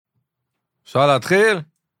אפשר להתחיל?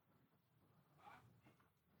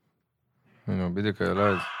 הנה, בדיוק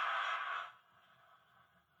העלה את זה.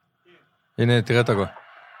 הנה, תראה את הגול.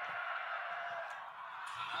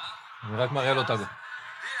 אני רק מראה לו את הגול.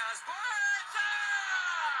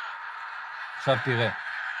 עכשיו תראה.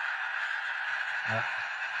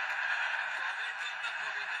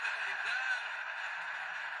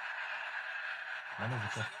 למה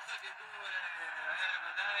זה ככה?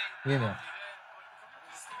 הנה.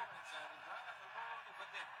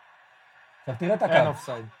 עכשיו תראה את הקו. אין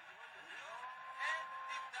אופסייד.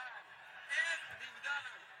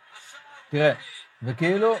 תראה,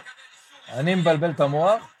 וכאילו, אני מבלבל את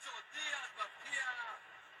המוח.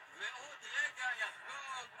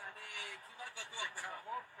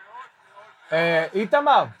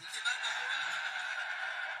 איתמר.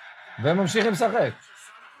 והם ממשיכים לשחק.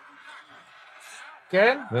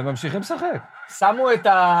 כן? והם ממשיכים לשחק. שמו את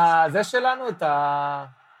זה שלנו, את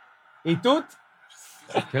האיתות?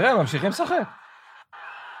 תראה, הם ממשיכים לשחק.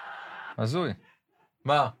 הזוי.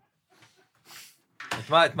 מה?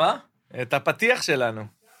 את מה? את הפתיח שלנו.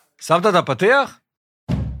 שמת את הפתיח?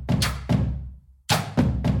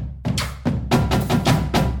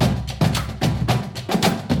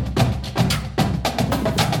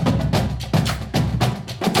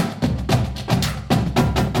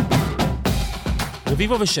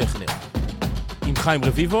 רביבו ושכנר, עם חיים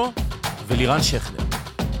רביבו ולירן שכנר,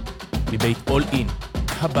 מבית אול אין,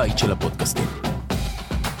 הבית של הפודקאסטים.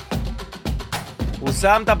 הוא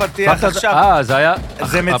שם את הפתיח עכשיו. זה היה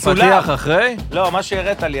זה מצולם. הפתיח אחרי? לא, מה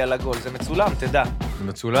שהראית לי על הגול, זה מצולם, תדע. זה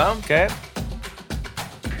מצולם? כן.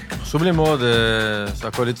 חשוב לי מאוד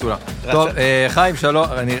שהכל יצולם. טוב, חיים, שלום.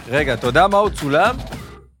 רגע, אתה יודע מהו צולם?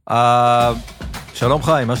 שלום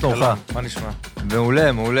חיים, מה שלומך? שלום, מה נשמע?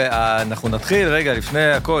 מעולה, מעולה. אנחנו נתחיל, רגע,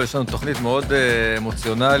 לפני הכל, יש לנו תוכנית מאוד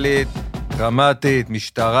אמוציונלית, דרמטית,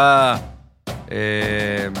 משטרה,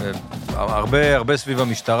 הרבה סביב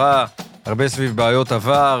המשטרה, הרבה סביב בעיות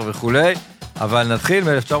עבר וכו', אבל נתחיל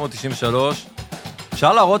מ-1993.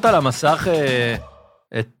 אפשר להראות על המסך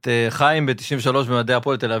את חיים ב-93 במדעי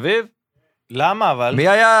הפועל תל אביב? למה, אבל? מי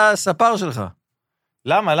היה הספר שלך?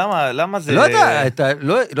 למה זה... לא יודע,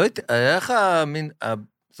 היה לך מין,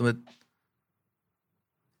 זאת אומרת,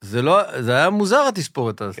 זה היה מוזר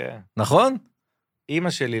התספורת הזאת, נכון? אמא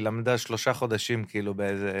שלי למדה 3 חודשים כאילו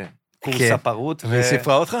באיזה קורס ספרות. והיא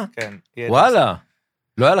ספרה אותך? כן. וואלה.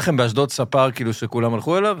 לא היה לכם באשדוד ספר כאילו שכולם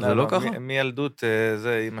הלכו אליו? זה לא ככה? מילדות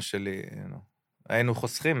זה אמא שלי, היינו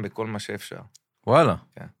חוסכים בכל מה שאפשר. וואלה,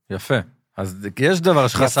 יפה. אז יש דבר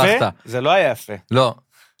שחסכת. יפה? זה לא היה יפה. לא,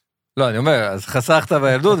 אני אומר, אז חסכת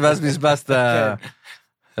בילדות ואז בזבזת...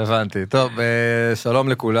 הבנתי. טוב, שלום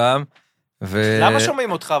לכולם. למה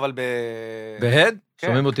שומעים אותך אבל בהד?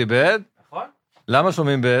 שומעים אותי בהד? נכון. למה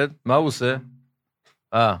שומעים בהד? מה הוא עושה?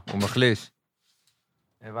 הוא מחליש.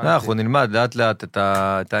 אנחנו נלמד לאט לאט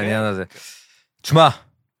את העניין הזה. תשמע,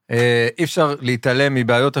 אי אפשר להתעלם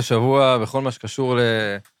מבעיות השבוע בכל מה שקשור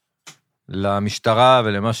למשטרה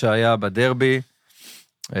ולמה שהיה בדרבי,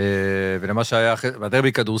 ולמה שהיה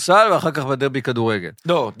בדרבי כדורסל ואחר כך בדרבי כדורגל.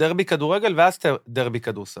 לא, דרבי כדורגל ואז דרבי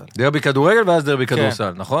כדורסל. דרבי כדורגל ואז דרבי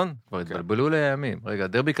כדורסל, נכון? כבר התבלבלו לימים. רגע,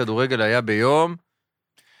 דרבי כדורגל היה ביום...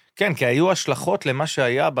 כן, כי היו השלכות למה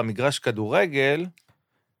שהיה במגרש כדורגל.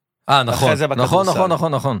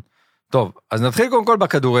 נכון. טוב, אז נתחיל קודם כל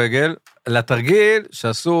בכדורגל, לתרגיל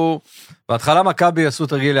שעשו, בהתחלה מכבי עשו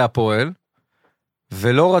תרגיל להפועל,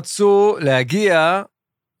 ולא רצו להגיע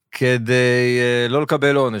כדי לא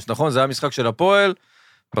לקבל עונש, נכון? זה היה משחק של הפועל,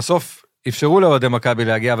 בסוף אפשרו לאוהדי מכבי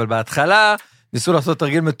להגיע, אבל בהתחלה ניסו לעשות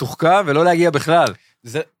תרגיל מתוחכם ולא להגיע בכלל.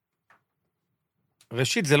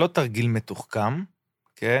 ראשית, זה לא תרגיל מתוחכם,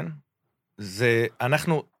 כן?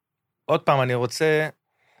 אנחנו, עוד פעם, אני רוצה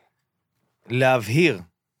להבהיר,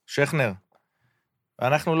 שכנר,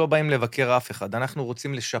 אנחנו לא באים לבקר אף אחד, אנחנו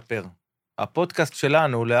רוצים לשפר. הפודקאסט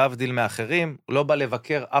שלנו, להבדיל מאחרים, הוא לא בא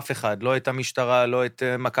לבקר אף אחד, לא את המשטרה, לא את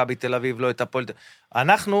מכבי תל אביב, לא את הפועל.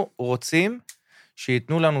 אנחנו רוצים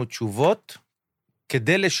שיתנו לנו תשובות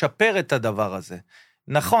כדי לשפר את הדבר הזה.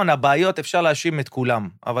 נכון, הבעיות אפשר להאשים את כולם,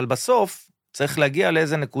 אבל בסוף צריך להגיע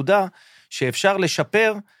לאיזה נקודה שאפשר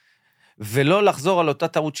לשפר ולא לחזור על אותה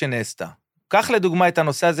טעות שנעשתה. קח לדוגמה את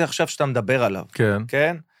הנושא הזה עכשיו שאתה מדבר עליו. כן.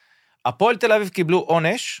 כן? הפועל תל אביב קיבלו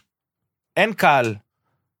עונש, אין קהל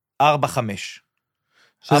 4-5.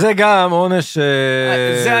 שזה גם עונש...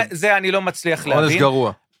 זה אני לא מצליח להבין. עונש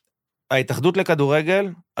גרוע. ההתאחדות לכדורגל,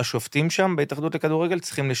 השופטים שם בהתאחדות לכדורגל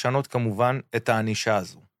צריכים לשנות כמובן את הענישה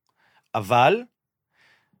הזו. אבל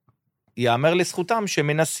יאמר לזכותם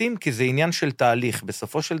שמנסים, כי זה עניין של תהליך.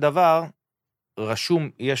 בסופו של דבר, רשום,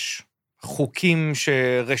 יש חוקים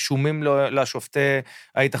שרשומים לשופטי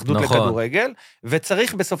ההתאחדות נכון. לכדורגל,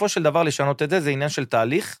 וצריך בסופו של דבר לשנות את זה, זה עניין של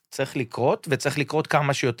תהליך, צריך לקרות, וצריך לקרות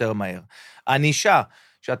כמה שיותר מהר. הנישה,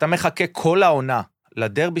 שאתה מחכה כל העונה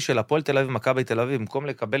לדרבי של הפועל תל אביב, מכבי תל אביב, במקום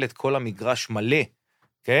לקבל את כל המגרש מלא,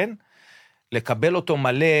 כן? לקבל אותו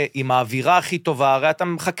מלא עם האווירה הכי טובה, הרי אתה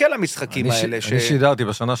מחכה למשחקים האלה. אני שידרתי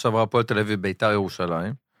בשנה שעברה הפועל תל אביב ביתר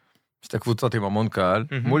ירושלים, שתי קבוצות עם המון קהל,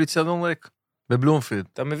 מול איצטדיון ריק, בבלומפילד.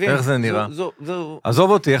 אתה מבין? איך זה נראה?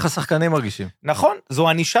 עזוב אותי, איך השחקנים מרגישים? נכון, זו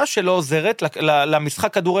הנישה שלא עוזרת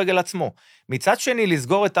למשחק כדורגל עצמו. מצד שני,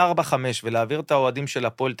 לסגור את 4-5 ולהעביר את האוהדים של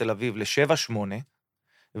הפועל תל אביב ל-7-8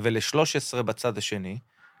 ול-13 בצד השני,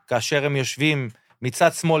 כאשר הם יושבים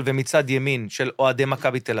מצד שמאל ומצד ימין של אוהדי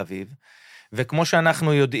מכבי תל אביב, וכמו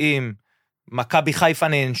שאנחנו יודעים, מכבי חיפה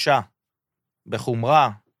נענשה בחומרה,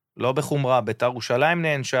 לא בחומרה, בית"ר ירושלים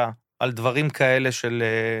נענשה, על דברים כאלה של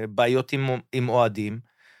בעיות עם אוהדים,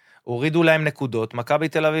 הורידו להם נקודות, מכבי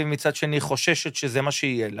תל אביב מצד שני חוששת שזה מה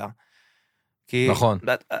שיהיה לה. נכון.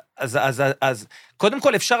 אז קודם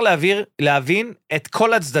כל אפשר להבין את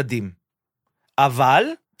כל הצדדים, אבל...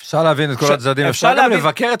 אפשר להבין את כל הצדדים, אפשר גם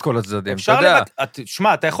לבקר את כל הצדדים, אתה יודע.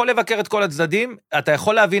 שמע, אתה יכול לבקר את כל הצדדים, אתה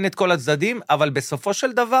יכול להבין את כל הצדדים, אבל בסופו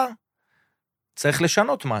של דבר, צריך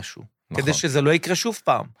לשנות משהו, כדי שזה לא יקרה שוב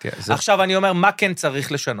פעם. עכשיו אני אומר, מה כן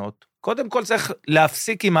צריך לשנות? קודם כל צריך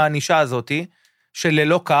להפסיק עם האנישה הזאת, של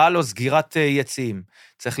ללא קהל או סגירת יציאים.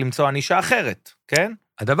 צריך למצוא אנישה אחרת, כן?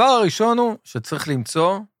 הדבר הראשון הוא שצריך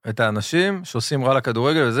למצוא את האנשים שעושים רע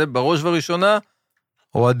לכדורגל, וזה בראש וראשונה,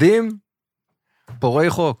 אוהדים, פורעי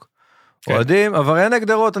חוק. אוהדים, עברייני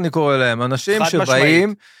גדרות אני קורא להם, אנשים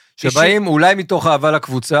שבאים אולי מתוך אהבה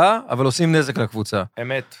לקבוצה, אבל עושים נזק לקבוצה.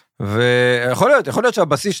 אמת. ויכול להיות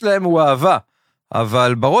שהבסיס שלהם הוא אהבה,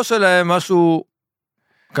 אבל בראש שלהם משהו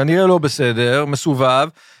כנראה לא בסדר, מסובב,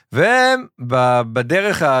 והם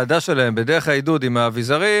בדרך העדה שלהם, בדרך העידוד עם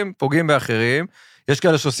האביזרים, פוגעים באחרים, יש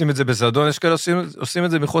כאלה שעושים את זה בזדון, יש כאלה שעושים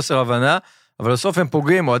את זה מחוסר הבנה, אבל בסוף הם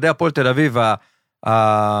פוגעים, אוהדי הפועל תל אביב,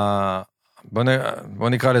 בוא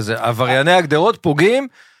נקרא לזה, עברייני הגדרות פוגעים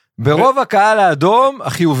ברוב הקהל האדום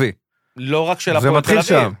החיובי. לא רק של הפועל תל אביב.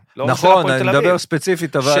 זה מתחיל שם. נכון, אני מדבר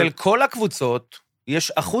ספציפית, אבל... של כל הקבוצות,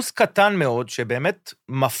 יש אחוז קטן מאוד שבאמת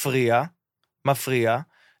מפריע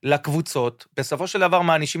לקבוצות, בסופו של דבר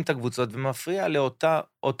מענישים את הקבוצות, ומפריע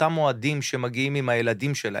לאותם אוהדים שמגיעים עם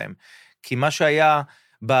הילדים שלהם. כי מה שהיה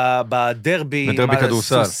בדרבי עם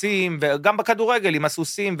הסוסים, וגם בכדורגל עם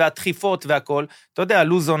הסוסים והדחיפות והכל, אתה יודע,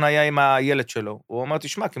 לוזון היה עם הילד שלו, הוא אומר,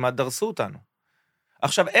 תשמע, כמעט דרסו אותנו.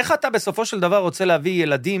 עכשיו, איך אתה בסופו של דבר רוצה להביא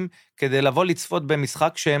ילדים כדי לבוא לצפות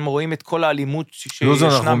במשחק שהם רואים את כל האלימות שישנה מחוצה...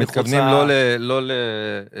 לוזון, אנחנו מתכוונים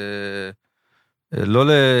לא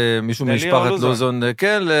למישהו משפחת לוזון,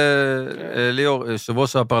 כן, ליאור, יושב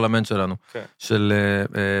ראש הפרלמנט שלנו, של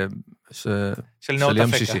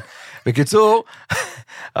ים שישי. בקיצור,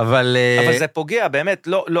 אבל זה פוגע, באמת,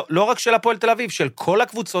 לא רק של הפועל תל אביב, של כל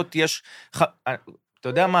הקבוצות יש... אתה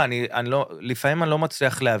יודע מה, לפעמים אני לא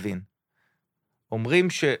מצליח להבין. אומרים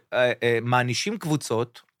שמענישים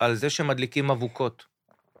קבוצות על זה שמדליקים אבוקות.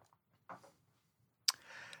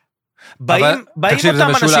 באים אותם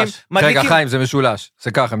אנשים... רגע, חיים, זה משולש.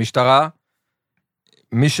 זה ככה, משטרה,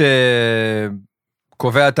 מי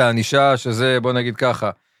שקובע את האנישה, שזה, בוא נגיד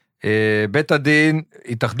ככה, בית הדין,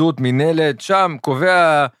 התאחדות, מנהלת, שם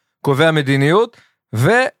קובע מדיניות,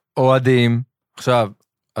 ואוהדים. עכשיו,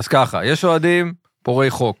 אז ככה, יש אוהדים, פורעי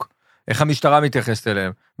חוק. איך המשטרה מתייחסת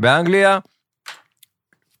אליהם? באנגליה,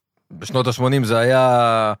 בשנות ה-80 זה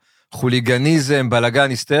היה חוליגניזם, בלגן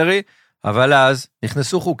היסטרי, אבל אז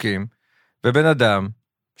נכנסו חוקים, ובן אדם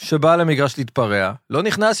שבא למגרש להתפרע, לא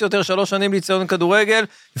נכנס יותר 3 שנים לאצטדיון כדורגל,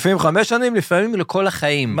 לפעמים 5 שנים, לפעמים לכל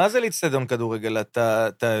החיים. מה זה לאצטדיון כדורגל? אתה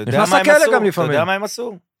יודע נכנס מה הם לכלא עשו? גם לפעמים. אתה יודע מה הם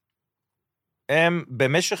עשו? הם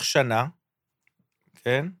במשך שנה,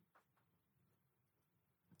 כן?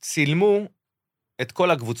 צילמו את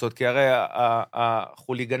כל הקבוצות, כי הרי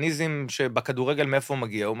החוליגניזם שבכדורגל מאיפה הוא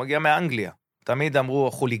מגיע? הוא מגיע מאנגליה. תמיד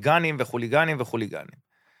אמרו חוליגנים וחוליגנים וחוליגנים.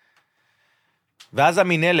 ואז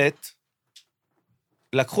המנהלת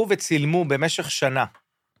לקחו וצילמו במשך שנה.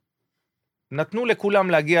 נתנו לכולם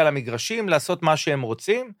להגיע למגרשים, לעשות מה שהם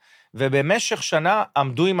רוצים, ובמשך שנה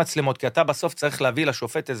עמדו עם מצלמות, כי אתה בסוף צריך להביא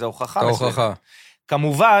לשופט איזו הוכחה. ההוכחה.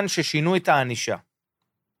 כמובן ששינו את האנישה.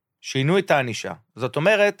 שינו את האנישה. זאת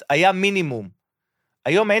אומרת, היה מינימום.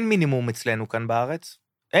 היום אין מינימום אצלנו כאן בארץ.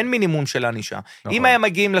 אין מינימום של האנישה. נכון. אם הם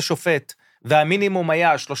מגיעים לשופט, והמינימום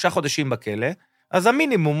היה 3 חודשים בכלא, אז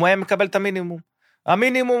המינימום, הוא היה מקבל את המינימום.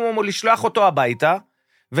 המינימום הוא לשלוח אותו הביתה,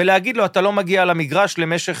 ולהגיד לו, אתה לא מגיע למגרש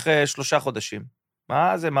למשך 3 חודשים.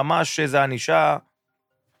 מה? זה ממש, זה אנישה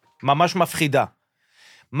ממש מפחידה.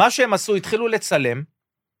 מה שהם עשו, התחילו לצלם,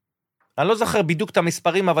 אני לא זוכר בדיוק את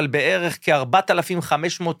המספרים, אבל בערך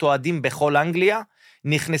כ-4,500 אוהדים בכל אנגליה,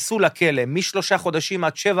 נכנסו לכלא, מ3 חודשים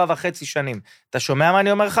עד 7.5 שנים. אתה שומע מה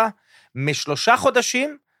אני אומר לך? מ3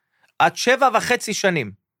 חודשים עד 7.5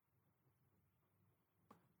 שנים.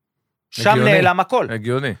 שם נעלם הכל.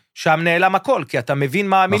 הגיוני. שם נעלם הכל, כי אתה מבין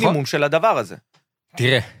מה המינימום של הדבר הזה.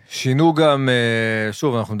 תראה, שינו גם,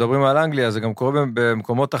 שוב, אנחנו מדברים על אנגליה, זה גם קורה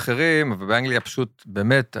במקומות אחרים, ובאנגליה פשוט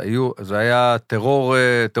באמת זה היה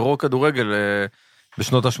טרור כדורגל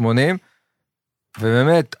בשנות ה-80,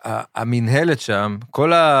 ובאמת, המנהלת שם,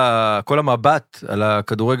 כל המבט על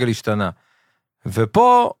הכדורגל השתנה.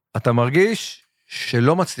 ופה אתה מרגיש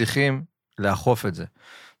שלא מצליחים לאכוף את זה.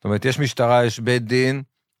 זאת אומרת, יש משטרה, יש בית דין,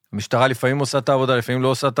 המשטרה לפעמים עושה את העבודה, לפעמים לא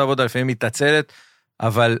עושה את העבודה, לפעמים מתעצלת,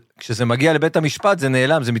 אבל כשזה מגיע לבית המשפט, זה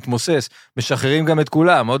נעלם, זה מתמוסס, משחררים גם את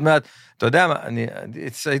כולם, עוד מעט, אתה יודע, אני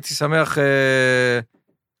הייתי שמח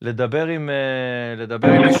לדבר עם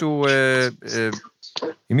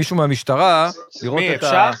מישהו מהמשטרה, לראות את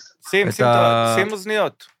ה... שים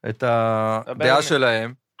אוזניות. את הדעה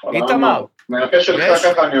שלהם. איתמר. גם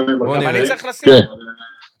אני צריך לשים.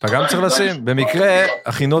 אתה גם צריך לשים. במקרה,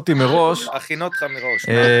 הכינותי מראש. הכינותך מראש.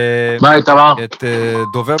 מה איתמר? את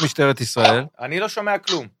דובר משטרת ישראל. אני לא שומע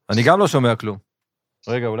כלום. אני גם לא שומע כלום.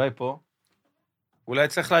 רגע, אולי פה. אולי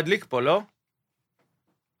צריך להדליק פה, לא?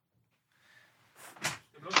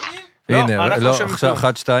 הנה, לא, עכשיו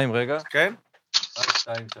 1, 2, רגע. כן? 1,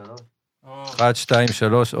 2, 3. 1, 2,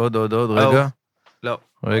 3, עוד, רגע. לא.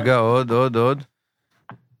 רגע, עוד.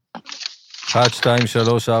 1, 2,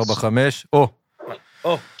 3, 4, 5.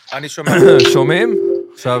 אני שומע. שומעים?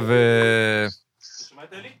 עכשיו...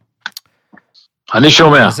 אני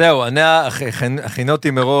שומע. זהו, אני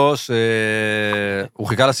הכינותי מראש, הוא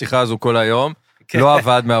חיכה לשיחה הזו כל היום, לא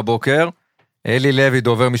עבד מהבוקר. אלי לוי,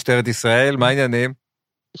 דובר משטרת ישראל, מה העניינים?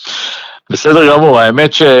 בסדר גמור,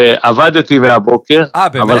 האמת שעבדתי מהבוקר,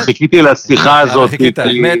 אבל חיכיתי לשיחה הזאת. חיכית,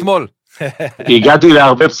 מאתמול. הגעתי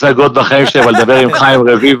להרבה פסגות בחיים שלי, אבל לדבר עם חיים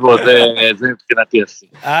רביבו, זה מבחינתי עשי.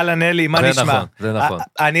 אהלן אלי, מה נשמע? זה נכון.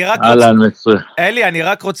 אהלן מצוין. אלי, אני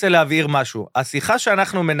רק רוצה להבהיר משהו. השיחה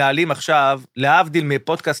שאנחנו מנהלים עכשיו, להבדיל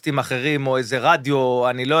מפודקאסטים אחרים, או איזה רדיו,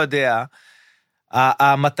 אני לא יודע,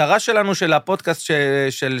 המטרה שלנו של הפודקאסט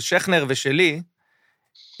של שכנר ושלי,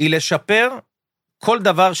 היא לשפר כל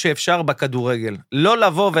דבר שאפשר בכדורגל. לא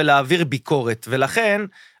לבוא ולהעביר ביקורת, ולכן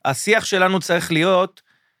השיח שלנו צריך להיות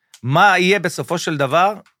מה יהיה בסופו של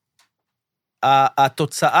דבר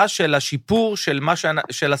התוצאה של השיפור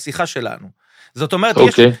של השיחה שלנו. זאת אומרת,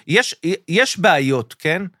 יש בעיות,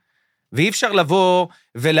 כן? ואי אפשר לבוא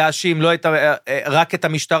ולהאשים רק את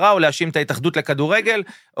המשטרה, או להאשים את ההתאחדות לכדורגל,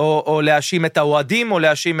 או להאשים את האוהדים, או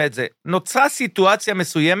להאשים את זה. נוצרה סיטואציה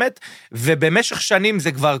מסוימת, ובמשך שנים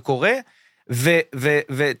זה כבר קורה,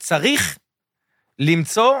 וצריך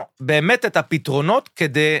למצוא באמת את הפתרונות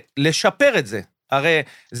כדי לשפר את זה. הרי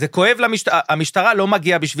זה כואב המשטרה לא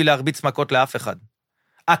מגיעה בשביל להרביץ מכות לאף אחד.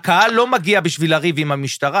 הקהל לא מגיע בשביל לריב עם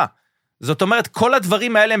המשטרה. זאת אומרת, כל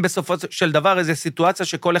הדברים האלה הם בסופו של דבר איזו סיטואציה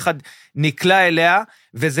שכל אחד נקלע אליה,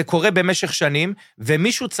 וזה קורה במשך שנים,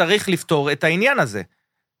 ומישהו צריך לפתור את העניין הזה.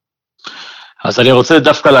 אז אני רוצה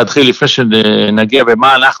דווקא להתחיל לפני שנגיע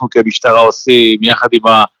במה אנחנו כמשטרה עושים, יחד עם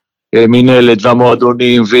המנהלת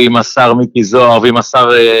והמועדונים, ועם השר מיקי זוהר, ועם השר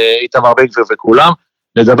איתמר בן גביר וכולם,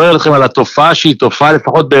 לדבר לכם על התופעה שהיא תופעה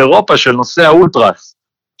לפחות באירופה של נושא האולטרס,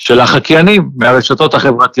 של החקיינים מהרשתות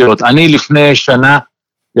החברתיות. אני לפני שנה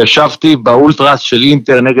ישבתי באולטרס של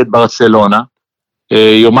אינטר נגד ברצלונה,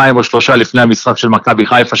 יומיים או 3 לפני המשחק של מכבי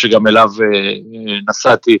חיפה, שגם אליו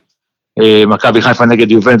נסעתי, מכבי חיפה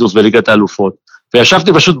נגד יובנטוס בליגת האלופות,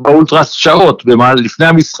 וישבתי פשוט באולטרס שעות, לפני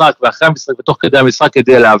המשחק ואחרי המשחק, ותוך כדי המשחק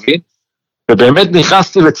כדי להבין, ובאמת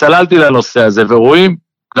נכנסתי וצללתי לנושא הזה, ורואים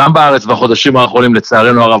גם בארץ בחודשים האחרונים,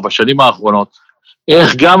 לצערנו הרב, בשנים האחרונות,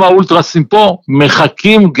 איך גם האולטרסים פה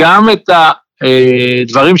מחכים גם את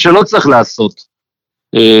הדברים שלא צריך לעשות,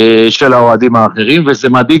 של האוהדים האחרים, וזה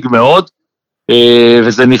מדאיג מאוד,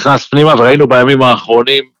 וזה נכנס פנימה, וראינו בימים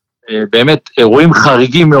האחרונים, באמת אירועים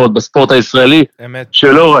חריגים מאוד בספורט הישראלי,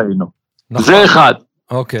 שלא ראינו. נכון. זה אחד.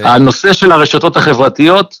 אוקיי. הנושא של הרשתות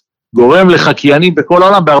החברתיות, גורם לחקיינים בכל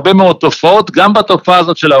העולם, בהרבה מאוד תופעות, גם בתופעה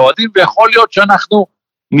הזאת של האוהדים, ויכול להיות שאנחנו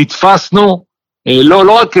נתפסנו,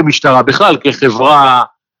 לא רק כמשטרה, בכלל, כחברה,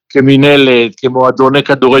 כמנהלת, כמועדוני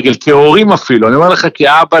כדורגל, כהורים אפילו, אני אומר לך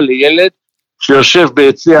כאבא לילד, שיושב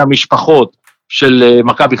ביציע המשפחות של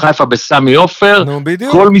מכבי חיפה בסמי עופר,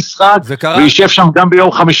 כל משחק, וישב שם גם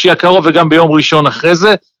ביום חמישי הקרוב, וגם ביום ראשון אחרי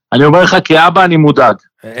זה, אני אומר לך כאבא אני מודאג.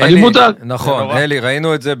 אני מודאג. נכון, אלי,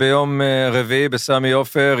 ראינו את זה ביום רביעי בסמי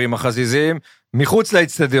עופר עם החזיזים, מחוץ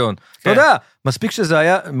לאצטדיון. אתה יודע,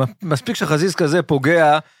 מספיק שחזיז כזה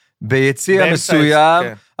פוגע ביציע מסוים,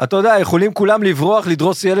 אתה יודע, יכולים כולם לברוח,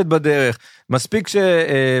 לדרוס ילד בדרך. מספיק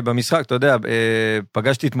שבמשחק, אתה יודע,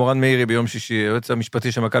 פגשתי את מורן מאירי ביום שישי, היועץ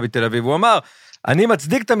המשפטי של מכבי תל אביב, הוא אמר, אני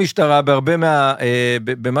מצדיק את המשטרה בהרבה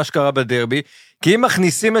במה שקרה בדרבי, כי אם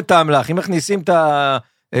מכניסים את האמל"ח, אם מכניסים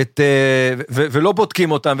ולא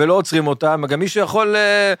בודקים אותם ולא עוצרים אותם, גם מי שיכול,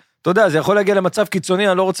 אתה יודע, זה יכול להגיע למצב קיצוני,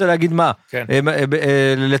 אני לא רוצה להגיד מה,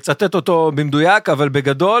 לצטט אותו במדויק, אבל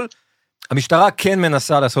בגדול, המשטרה כן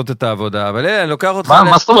מנסה לעשות את העבודה, אבל אני לוקח אותך...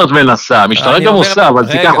 מה זאת אומרת מנסה? המשטרה גם עושה,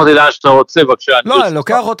 אבל תיקח אותי לאן שאתה רוצה, בבקשה. לא, אני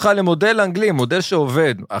לוקח אותך למודל אנגלי, מודל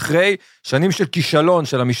שעובד, אחרי שנים של כישלון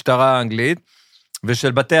של המשטרה האנגלית,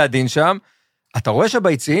 ושל בתי הדין שם, אתה רואה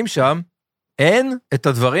שביציעים שם, אין את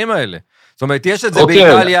הדברים האלה. זאת אומרת, יש את זה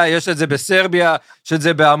באיטליה, יש את זה בסרביה, יש את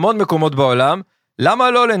זה בהמון מקומות בעולם,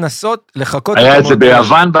 למה לא לנסות לחכות... היה את זה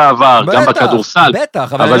ביוון בעבר, גם בכדורסל.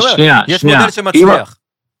 בטח, אבל יש מודל שמצליח.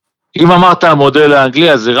 אם אמרת המודל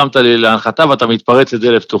האנגלי, אז הרמת לי להנחתה, ואתה מתפרץ את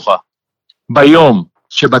זה לפתוחה. ביום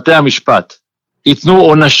שבתי המשפט ייתנו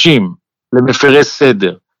עונשים למפרי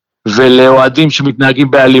סדר, ולאוהדים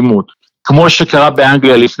שמתנהגים באלימות, כמו שקרה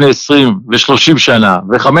באנגליה לפני 20 ו-30 שנה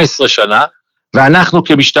ו-15 שנה, ואנחנו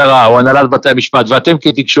כמשטרה או הנהלת בתי המשפט, ואתם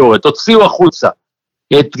כתקשורת, תוציאו החוצה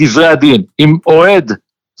את גזרי הדין, עם אוהד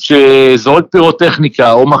שזורק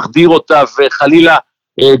פירוטכניקה, או מחדיר אותה וחלילה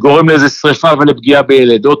גורם לאיזה שריפה ולפגיעה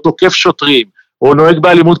בילד, או תוקף שוטרים, או נוהג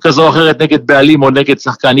באלימות כזו או אחרת נגד בעלים או נגד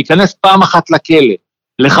שחקן, ייכנס פעם אחת לכלא,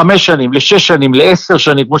 ל5 שנים, ל6 שנים, ל10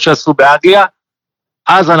 שנים, כמו שעשו באנגליה,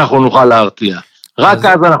 אז אנחנו נוכל להרתיע. רק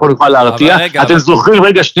אז אנחנו נוכל להרתיע. אתם זוכרים,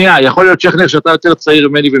 רגע שנייה, יכול להיות שכנר שאתה יותר צעיר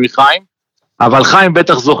ממני ומחיים, אבל חיים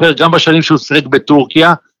בטח זוכר גם בשנים שהוא שיחק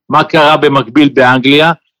בטורקיה, מה קרה במקביל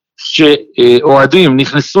באנגליה, שאוהדים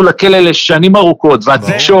נכנסו לכלא לשנים ארוכות,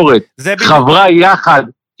 והתקשורת חברה יחד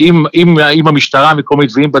עם המשטרה המקומית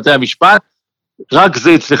ועם בתי המשפט, רק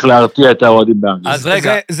זה יצטרך להרתיע את האוהדים באנגליה. אז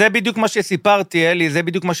רגע, זה בדיוק מה שסיפרתי, אלי, זה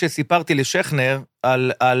בדיוק מה שסיפרתי לשכנר,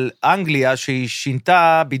 על אנגליה, שהיא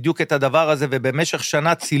שינתה בדיוק את הדבר הזה, ובמשך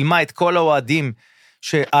שנה צילמה את כל האוהדים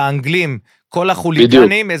האנגלים, כל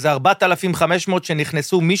החוליגנים, איזה 4,500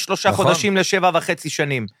 שנכנסו מ3 חודשים ל7.5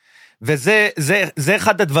 שנים. וזה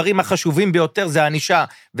אחד הדברים החשובים ביותר, זה הענישה.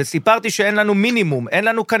 וסיפרתי שאין לנו מינימום, אין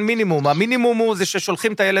לנו כאן מינימום. המינימום הוא זה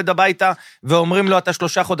ששולחים את הילד הביתה, ואומרים לו, אתה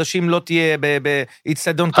 3 חודשים לא תהיה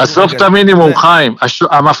באצטדיון כדורגל. עזוב את המינימום, חיים.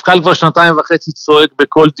 המפכ"ל כבר 2.5 צועק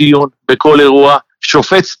בכל דיון, בכל אירוע,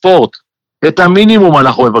 שופט ספורט. את המינימום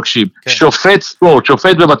אנחנו מבקשים. שופט ספורט,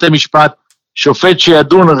 שופט בבתי משפט, שופט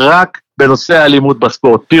שידון רק בנושא האלימות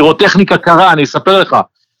בספורט. פירוטכניקה קרה, אני אספר לך.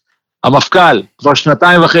 המפכ"ל, כבר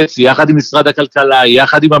 2.5, יחד עם משרד הכלכלה,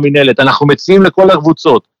 יחד עם המנהלת, אנחנו מציעים לכל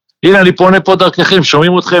הקבוצות. הנה, אני פונה פה דרככם,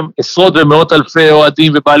 שומעים אתכם עשרות ומאות אלפי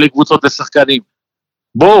אוהדים ובעלי קבוצות ושחקנים.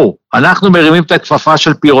 בואו, אנחנו מרימים את הכפפה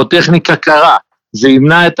של פירוטכניקה קרה, זה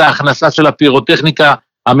ימנע את ההכנסה של הפירוטכניקה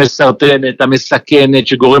המסרטנת, המסכנת,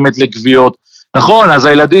 שגורמת לגוויות. נכון, אז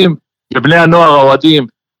הילדים ובני הנוער האוהדים,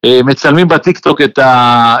 מצלמים בטיקטוק את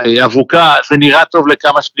האבוקה, זה נראה טוב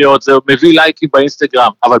לכמה שניות, זה מביא לייקים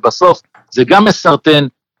באינסטגרם, אבל בסוף זה גם מסרטן,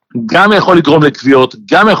 גם יכול לגרום לקביעות,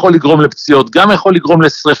 גם יכול לגרום לפציעות, גם יכול לגרום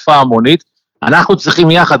לשריפה המונית. אנחנו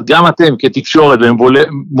צריכים יחד, גם אתם כתקשורת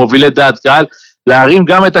ומובילי דעת קהל, להרים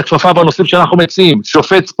גם את הכפפה בנושאים שאנחנו מציעים,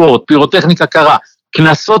 שופט ספורט, פירוטכניקה קרה,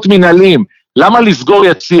 כנסות מנהלים, למה לסגור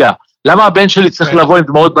יציע? למה הבן שלי צריך לבוא עם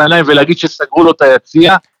דמעות בעיניים ולהגיד שסגרו לו את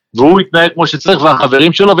היציע, והוא יתנהג כמו שצריך,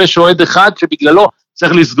 והחברים שלו, ויש אוהד אחד שבגללו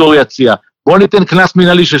צריך לסגור יציע. בואו ניתן כנס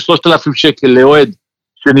מנהלי של 3,000 שקל לאוהד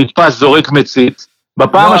שנתפס זורק מצית,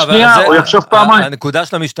 בפעם השנייה הוא יחשוב פעמיים. הנקודה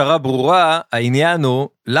של המשטרה ברורה, העניין הוא,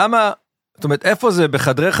 למה, זאת אומרת, איפה זה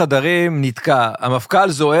בחדרי חדרים נתקע? המפכ"ל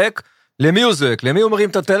זועק, למי הוא זועק? למי הוא מרים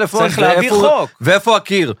את הטלפון? צריך להעביר חוק. ואיפה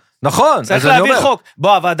הקיר? נכון. צריך להעביר חוק.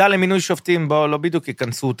 בוא, הוועדה למינוי שופטים, בוא, לא בדיוק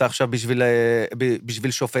ייכנסו אותה עכשיו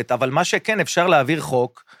בשביל שופט, אבל מה שכן, אפשר להעביר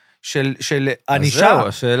חוק של ענישה. זהו,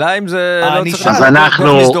 השאלה אם זה לא צריך... אז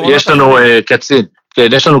אנחנו, יש לנו קצין, כן,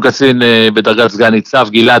 יש לנו קצין בדרגת סגן ניצב,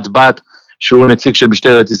 גלעד בת, שהוא נציג של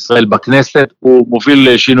משטרת ישראל בכנסת, הוא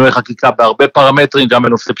מוביל שינוי חקיקה בהרבה פרמטרים, גם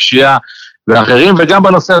בנושא פשיעה ואחרים, וגם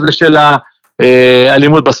בנושא הזה של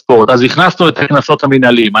האלימות בספורט. אז הכנסנו את הכנסות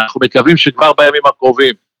המנהליים, אנחנו מקווים שכבר בימים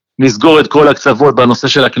הקרובים נסגור את כל הקצוות בנושא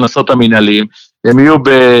של הכנסות המנהליים, הם יהיו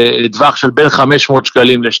בדווח של בין 500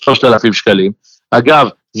 שקלים ל3,000 שקלים. אגב,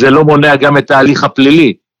 זה לא מונע גם את ההליך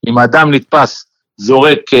הפלילי, אם האדם נתפס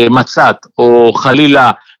זורק מצת, או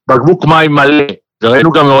חלילה בקבוק מים מלא,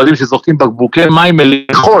 וראינו גם אוהדים שזורקים בקבוקי מים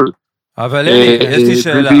מלאכול, אבל יש לי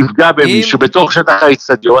שאלה. ויפגע במישהו בתוך שטח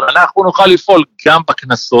האצטדיון, אנחנו נוכל לפעול גם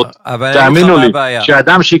בכנסות. תאמינו לי,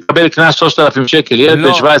 שאדם שיקבל קנס 3,000 שקל, ילד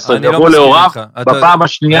בן 17, יבוא להוריו, בפעם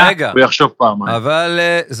השנייה הוא יחשוב פעמיים. אבל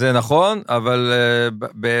זה נכון, אבל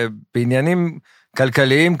בעניינים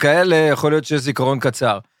כלכליים כאלה, יכול להיות שיש זיכרון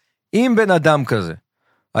קצר. אם בן אדם כזה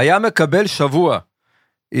היה מקבל שבוע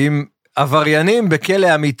עם עבריינים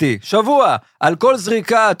בכלא אמיתי, שבוע, על כל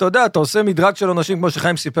זריקה, אתה יודע, אתה עושה מדרג של אנשים כמו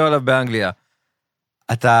שחיים סיפר עליו באנגליה,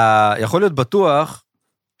 אתה יכול להיות בטוח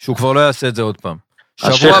שהוא כבר לא יעשה את זה עוד פעם.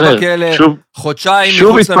 שבוע בכלא, חודשיים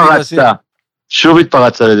מחוץ למגרשים. שוב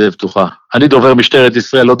התפרצת על ידי פתוחה. אני דובר משטרת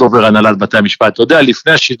ישראל, לא דובר הנהלת בתי המשפט. אתה יודע,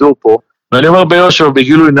 לפני השידור פה, ואני אומר ביושר,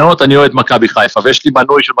 בגילוי נאות, אני אוהד מכבי חיפה, ויש לי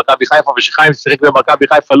מנוי של מכבי חיפה, ושחיים שיחק במכבי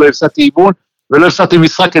חיפה, לא הפסדתי אימון, ולא הפסדתי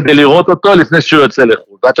משחק כדי לראות אותו לפני שהוא יוצא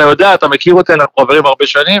לחו"ל. ואתה יודע, אתה מכיר אותי, אנחנו חברים הרבה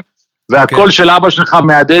שנים, והקול של אבא שלך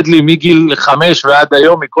מהדהד לי מגיל 5 ועד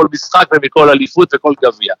היום, מכל משחק ומכל אליפות וכל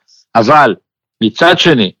גביע. אבל, מצד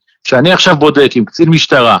שני, שאני עכשיו בודק עם קצין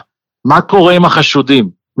משטרה, מה קורה עם החשודים?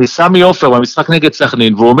 מסמי עופר במשחק נגד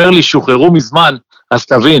סכנין, והוא אומר לי, שוחררו מזמן, אז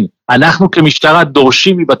תבין, אנחנו כמשטרה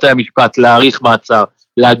דורשים מבתי המשפט להאריך מעצר,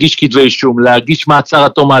 להגיש כתבי אישום, להגיש מעצר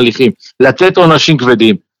עד תום ההליכים, לתת עונשים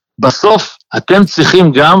כבדים. בסוף, אתם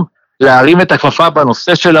צריכים גם להרים את הכפפה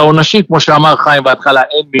בנושא של העונשים, כמו שאמר חיים בהתחלה,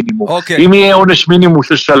 אין מינימום. אם יהיה עונש מינימום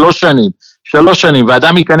של 3 שנים,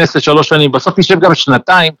 ואדם ייכנס ל3 שנים, בסוף נשב גם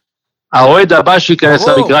 2, האוהד הבא שייכנס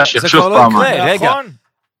למגרש, יחשוב פעמיים. רגע,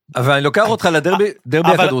 אבל אני לוקח אותך לדרבי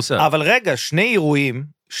הכדורסל. אבל רגע, שני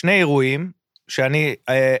אירועים, שאני,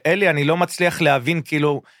 אלי, אני לא מצליח להבין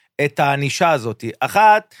כאילו את הענישה הזאת.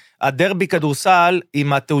 אחת, הדרבי כדורסל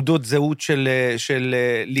עם התעודות זהות של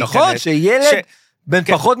להיכנס. נכון, שילד בין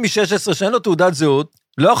פחות מ-16 שאין לו תעודת זהות,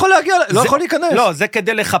 לא יכול להגיע, לא יכול להיכנס. לא, זה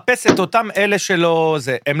כדי לחפש את אותם אלה שלא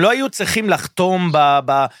זה. הם לא היו צריכים לחתום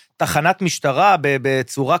בתחנת משטרה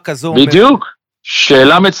בצורה כזו. בדיוק.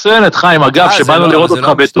 שאלה מצוינת, חיים. אגב, שבאנו לראות אותך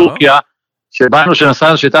בטורקיה,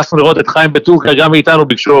 שטסנו לראות את חיים בטורקיה, גם מאיתנו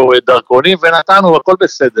ביקשו דרכונים, ונתנו, הכל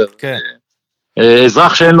בסדר. כן.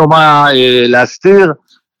 אזרח שאין לו מה להסתיר,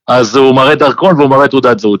 אז הוא מראה דרכון והוא מראה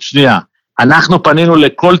תעודת זהות. שנייה, אנחנו פנינו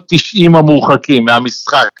לכל 90 המורחקים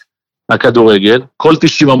מהמשחק הכדורגל, כל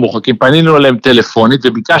 90 המורחקים, פנינו אליהם טלפונית,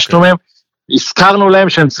 וביקשנו מהם, הזכרנו להם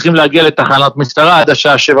שהם צריכים להגיע לתחנת משטרה עד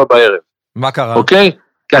השעה 7 בערב. מה קרה? אוקיי?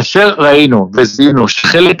 כאשר ראינו וזינו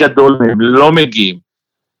שחלק גדול מהם לא מגיעים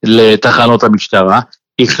לתחנות המשטרה,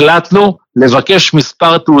 החלטנו לבקש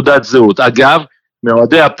מספר תעודת זהות. אגב,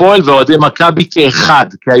 מאוהדי הפועל ואוהדי מכבי כאחד,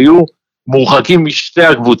 כי היו מורחקים משתי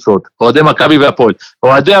הקבוצות, אוהדי מכבי והפועל.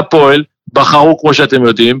 אוהדי הפועל בחרו, כמו שאתם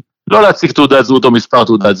יודעים, לא להציג תעודת זהות או מספר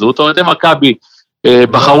תעודת זהות, אוהדי מכבי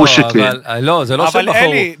בחרו שכן. לא, זה לא שבחרו. אבל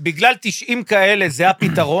אלי, בגלל 90 כאלה, זה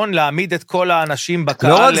הפתרון להעמיד את כל האנשים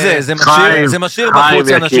בקהל. לא רק זה משאיר בחוץ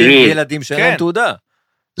אנשים, ילדים שאין להם תעודה.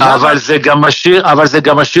 אבל זה גם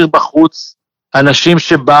משאיר בחוץ אנשים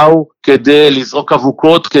שבאו כדי לזרוק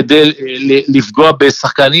אבוקות, כדי לפגוע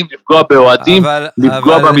בשחקנים, לפגוע באוהדים,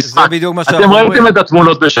 לפגוע במשחק. אתם ראיתם את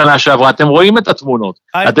התמונות בשנה שעברה, אתם רואים את התמונות,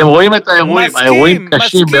 אתם רואים את האירועים, האירועים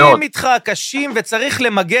קשים מאוד. מסכים איתך, קשים, וצריך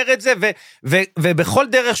למגר את זה, ובכל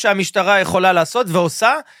דרך שהמשטרה יכולה לעשות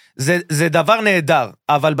ועושה, זה דבר נהדר.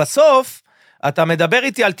 אבל בסוף, אתה מדבר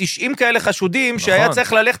איתי על 90 כאלה חשודים, שהיה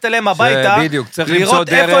צריך ללכת אליהם הביתה, לראות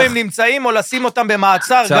איפה הם נמצאים, או לשים אותם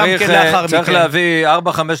במעצר, גם כן לאחר מכן. צריך להביא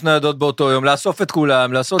 4-5 ניידות באותו יום, לאסוף את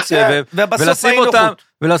כולם, לעשות סבב,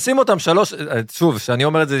 ולשים אותם 3, שוב, שאני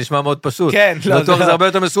אומר את זה נשמע מאוד פשוט, בטוח זה הרבה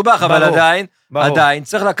יותר מסובך, אבל עדיין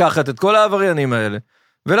צריך לקחת את כל העבריינים האלה,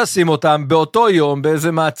 ולשים אותם באותו יום,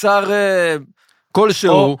 באיזה מעצר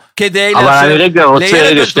כלשהו, כדי לאפשר לילד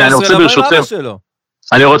ב-13 לבוא עם אבא שלו.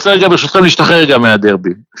 אני רוצה רגע ברשותכם להשתחרר רגע מהדרבי.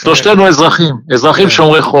 שלושתנו אזרחים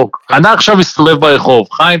שומרי חוק. אני עכשיו מסתובב ברחוב,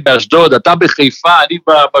 חיים באשדוד, אתה בחיפה, אני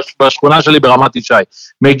בשכונה שלי ברמת ישי.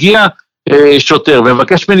 מגיע שוטר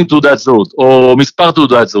ומבקש ממני תעודת זהות, או מספר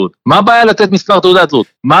תעודת זהות. מה הבעיה לתת מספר תעודת זהות?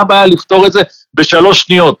 מה הבעיה לפתור את זה ב3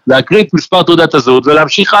 שניות? להקריא את מספר תעודת הזהות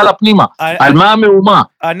ולהמשיך הלאה פנימה. על מה המהומה?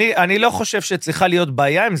 אני לא חושב שצריכה להיות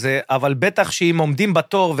בעיה עם זה, אבל בטח שאם עומדים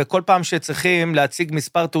בתור וכל פעם שצריכים להציג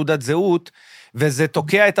מספר תעודת זהות, וזה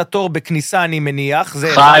תוקע את התור בכניסה, אני מניח.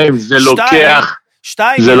 חיים, זה לוקח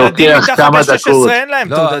כמה דקות. אין להם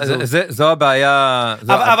תעודת זהות. זו הבעיה,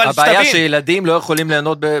 הבעיה שילדים לא יכולים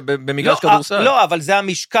ליהנות במגרש כדורסל. לא, אבל זה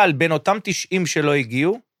המשקל בין אותם 90 שלא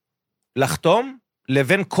הגיעו, לחתום,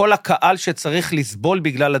 לבין כל הקהל שצריך לסבול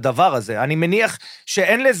בגלל הדבר הזה. אני מניח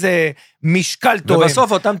שאין לזה משקל תואם.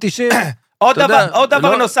 ובסוף אותם 90 עוד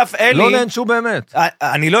דבר נוסף, אלי. לא נענשו באמת.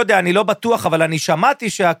 אני לא יודע, אני לא בטוח, אבל אני שמעתי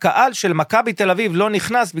שהקהל של מכבי תל אביב לא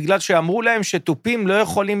נכנס, בגלל שאמרו להם שטופים לא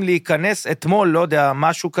יכולים להיכנס אתמול, לא יודע,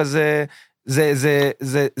 משהו כזה,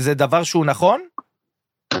 זה דבר שהוא נכון?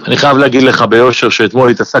 אני חייב להגיד לך ביושר שאתמול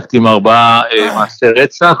התעסקתי עם 4 מעשי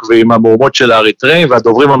רצח, ועם המהומות של האריתראים,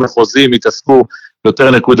 והדוברים המחוזיים התעסקו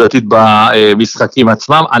יותר נקודתית במשחקים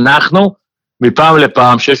עצמם. אנחנו, מפעם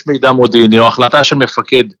לפעם, שיש מידע מודיעיני, או החלטה של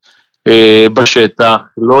מפקד בשטח,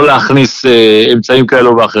 לא להכניס אמצעים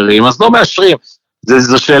כאלו ואחרים, אז לא מאשרים.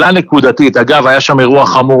 זו שאלה נקודתית. אגב, היה שם אירוע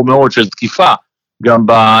חמור מאוד של תקיפה, גם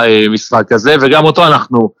במשחק הזה, וגם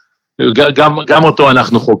אותו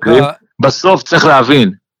אנחנו חוקרים. בסוף צריך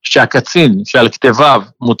להבין, שהקצין שעל כתביו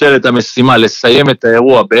מוטלת המשימה לסיים את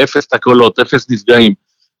האירוע באפס תקלות, אפס נפגעים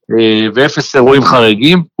ואפס אירועים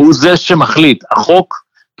חריגים, הוא זה שמחליט. החוק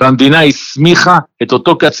והמדינה הסמיכה את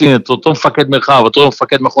אותו קצין, את אותו מפקד מרחב, אותו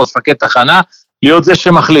מפקד מחוז, מפקד תחנה, להיות זה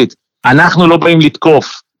שמחליט. אנחנו לא באים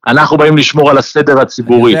לתקוף, אנחנו באים לשמור על הסדר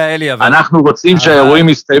הציבורי. אנחנו רוצים שהאירועים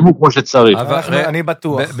יסתיימו כמו שצריך. אני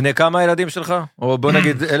בטוח. בני כמה הילדים שלך? או בוא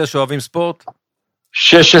נגיד אלה שאוהבים ספורט?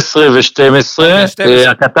 16 ו-12,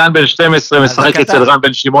 הקטן בן 12 משחק אצל רן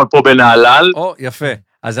בן שמעון פה בנהלל. או, יפה.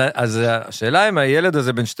 אז השאלה אם הילד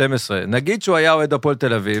הזה בן 12, נגיד שהוא היה אוהד הפועל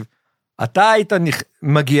תל אביב, אתה היית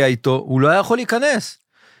מגיע איתו, הוא לא היה יכול להיכנס.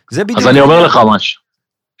 אז אני אומר לך משהו.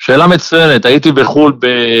 שאלה מצוינת, הייתי בחול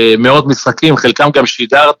במאות משחקים, חלקם גם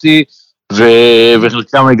שידרתי,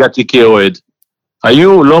 וחלקם הגעתי כאוהד.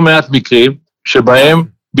 היו לא מעט מקרים שבהם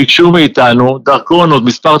ביקשו מאיתנו דרכון עוד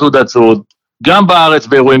מספר תעודת זהות, גם בארץ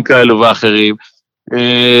באירועים כאלו ואחרים,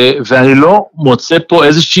 ואני לא מוצא פה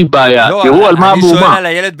איזושהי בעיה. תראו על מה המהומה. אני שואל על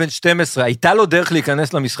הילד בן 12, הייתה לו דרך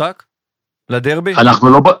להיכנס למשחק? לדרבי?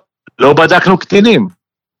 אנחנו לא בדקנו קטינים.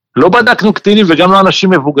 לא בדקנו קטינים וגם לא אנשים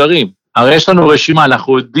מבוגרים. הרי יש לנו רשימה,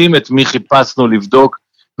 אנחנו יודעים את מי חיפשנו לבדוק,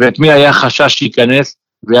 ואת מי היה חשש שייכנס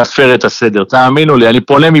ויפר את הסדר. תאמינו לי, אני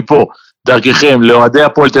פונה מפה, דרככם, לאוהדי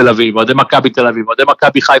הפועל תל אביב, אוהדי מכבי תל אביב, אוהדי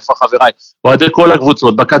מכבי חיפה חבריי, אוהדי כל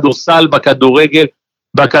הקבוצות, בכדורסל, בכדורגל,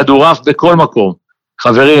 בכדורעף, בכל מקום.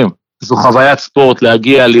 חברים, זו חוויית ספורט,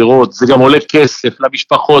 להגיע, לראות, זה גם עולה כסף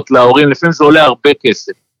למשפחות, להורים, לפעמים זה עולה הרבה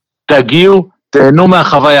כסף. תגיעו, תהנו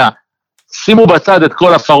מהחוויה. שימו בצד את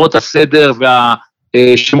כל הפרות הסדר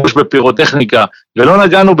והשימוש בפירוטכניקה, ולא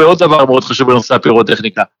נגענו בעוד דבר מאוד חשוב בנושא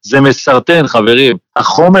הפירוטכניקה. זה מסרטן, חברים.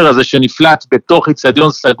 החומר הזה שנפלט בתוך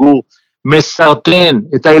אצטדיון סגור, מסרטן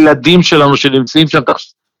את הילדים שלנו שנמצאים שם,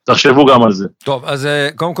 תחשבו גם על זה. טוב, אז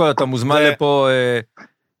קודם כל אתה מוזמן לפה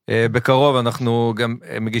בקרוב, אנחנו גם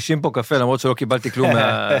מגישים פה קפה, למרות שלא קיבלתי כלום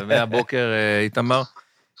מהבוקר, איתמר,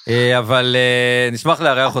 אבל נשמח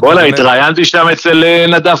לארח אותך. בוא'לה, התראיינתי שם אצל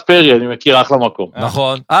נדב פרי, אני מכיר אחלה מקום.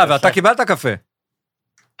 נכון, ואתה קיבלת קפה?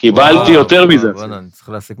 קיבלתי יותר מזה. בוא'נה, אני צריך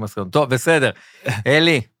להסיק מסקנות. טוב, בסדר.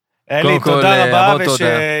 אלי, אלי, תודה רבה,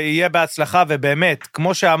 ושיהיה בהצלחה, ובאמת,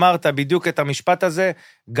 כמו שאמרת בדיוק את המשפט הזה,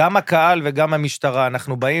 גם הקהל וגם המשטרה,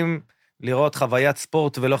 אנחנו באים לראות חוויית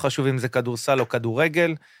ספורט, ולא חשוב אם זה כדורסל או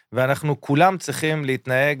כדורגל, ואנחנו כולם צריכים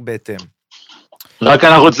להתנהג בהתאם. רק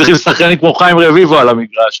אנחנו צריכים שחקנים כמו חיים רביבו על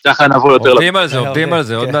המגרש, ככה נבוא יותר... עובדים על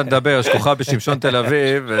זה, עוד מעט נדבר, יש כוכב בשמשון תל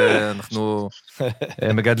אביב, ואנחנו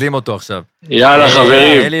מגדלים אותו עכשיו. יאללה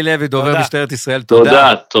חברים. אלי לוי, דובר משטרת ישראל,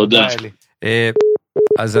 תודה. תודה.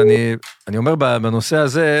 אז אני אומר בנושא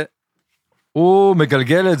הזה, הוא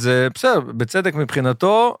מגלגל את זה, בסדר, בצדק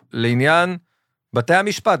מבחינתו, לעניין בתי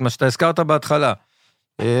המשפט, מה שאתה הזכרת בהתחלה.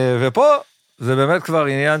 ופה זה באמת כבר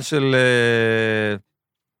עניין של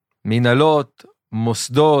מנהלות,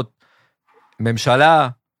 מוסדות, ממשלה.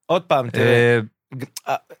 עוד פעם, תראה,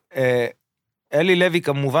 אלי לוי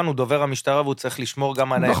כמובן הוא דובר המשטרה, והוא צריך לשמור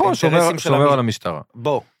גם על האינטרסים של המשטרה. נכון, שומר על המשטרה.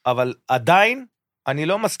 בוא, אבל עדיין, אני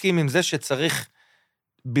לא מסכים עם זה שצריך,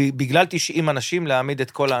 בגלל 90 אנשים, להעמיד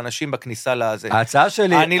את כל האנשים בכניסה לזה. ההצעה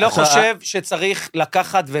שלי... אני לא חושב שצריך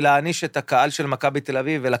לקחת ולהעניש את הקהל של מכבי תל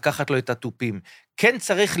אביב, ולקחת לו את הטופים. כן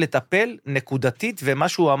צריך לטפל נקודתית, ומה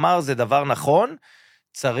שהוא אמר זה דבר נכון,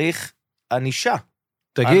 צריך ענישה.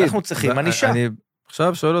 תגיד, אנחנו צריכים ענישה. אני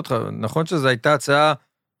עכשיו שואל אותך, נכון שזו הייתה הצעה,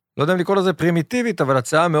 לא יודע אם לקרוא לזה פרימיטיבית, אבל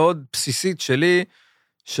הצעה מאוד בסיסית שלי,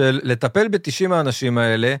 של לטפל ב-90 האנשים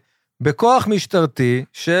האלה, בכוח משטרתי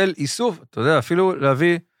של איסוף, אתה יודע, אפילו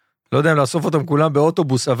להביא, לא יודע אם לאסוף אותם כולם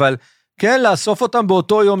באוטובוס, אבל כן, לאסוף אותם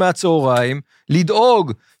באותו יום מהצהריים,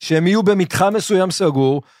 לדאוג שהם יהיו במתחם מסוים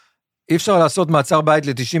סגור, אי אפשר לעשות מעצר בית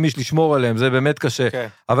ל-90 איש לשמור עליהם, זה באמת קשה. כן.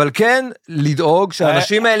 אבל כן, לדאוג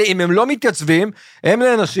שהאנשים האלה, אם הם לא מתייצבים, הם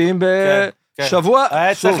לאנשים בשבוע...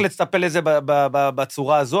 היה צריך לטפל לזה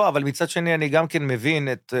בצורה הזו, אבל מצד שני אני גם כן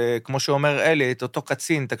מבין את, כמו שאומר אלי, את אותו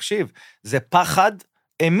קצין, תקשיב, זה פחד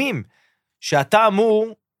אימים, שאתה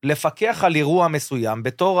אמור לפקח על אירוע מסוים,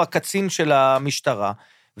 בתור הקצין של המשטרה,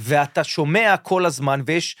 ואתה שומע כל הזמן,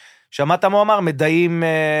 ויש, שמעת מה אמר,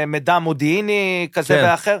 מידע מודיעיני כזה כן.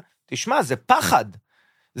 ואחר, תשמע, זה פחד.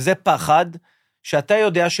 זה פחד שאתה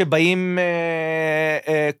יודע שבאים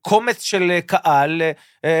קומץ של קהל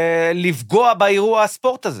לפגוע באירוע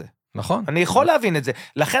הספורט הזה. נכון. אני יכול להבין את זה.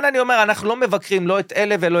 לכן אני אומר, אנחנו לא מבקרים לא את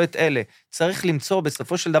אלה ולא את אלה. צריך למצוא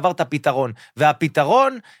בסופו של דבר את הפתרון.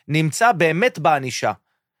 והפתרון נמצא באמת בענישה.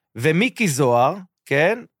 ומיקי זוהר,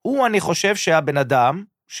 כן, הוא אני חושב שהבן אדם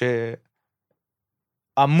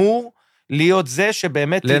שאמור להיות זה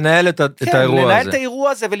שבאמת... לנהל את האירוע הזה. לנהל את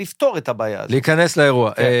האירוע הזה ולפתור את הבעיה הזאת. להיכנס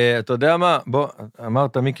לאירוע. אתה יודע מה? בוא,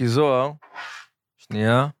 אמרת מיקי זוהר,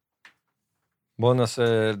 שנייה. בוא ננסה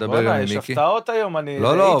לדבר גם עם מיקי. יש הפתעות היום, אני...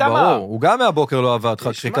 לא, ברור. הוא גם מהבוקר לא עבד,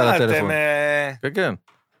 חיכה לטלפון. אתם... כן, כן.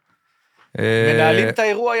 מנהלים את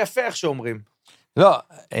האירוע יפה, איך שאומרים. לא,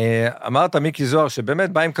 אמרת מיקי זוהר שבאמת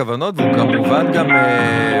בא עם כוונות, והוא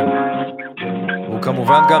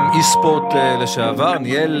כמובן גם אי-ספורט לשעבר,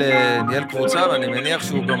 ניהל קבוצה, ואני מניח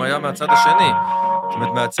שהוא גם היה מהצד השני. זאת אומרת,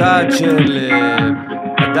 מהצד של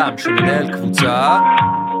אדם שמנהל קבוצה,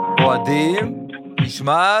 אוהדים,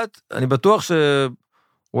 משמעת, אני בטוח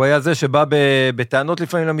שהוא היה זה שבא בטענות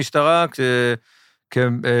לפעמים למשטרה,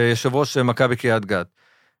 כיושב ראש מכבי קריית גת.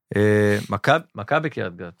 מכבי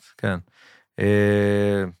קריית גת, כן.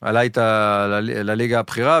 עלה איתה לליגה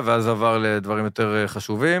הבכירה, ואז עבר לדברים יותר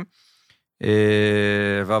חשובים,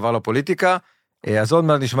 ועבר לפוליטיקה. אז עוד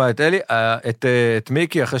מעט נשמע את אלי, את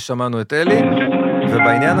מיקי, אחרי ששמענו את אלי,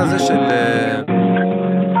 ובעניין הזה של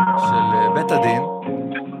בית הדין,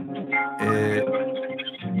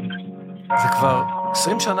 זה כבר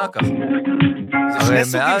 20 שנה ככה. זה שני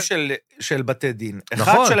סוגים של בתי דין.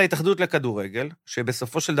 אחד של ההתאחדות לכדורגל,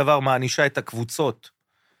 שבסופו של דבר מענישה את הקבוצות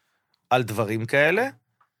על דברים כאלה,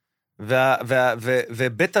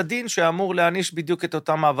 ובית הדין שאמור להעניש בדיוק את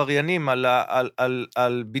אותם העבריינים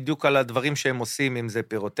בדיוק על הדברים שהם עושים, אם זה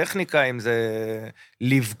פירוטכניקה, אם זה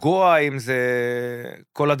לפגוע, אם זה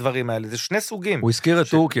כל הדברים האלה. זה שני סוגים. הוא הזכיר את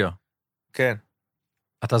טורקיה. כן.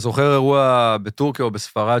 אתה זוכר אירוע בטורקיה או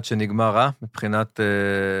בספרד שנגמר רע, מבחינת,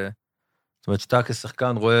 זאת אומרת, שאתה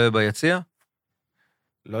כשחקן רואה ביציע?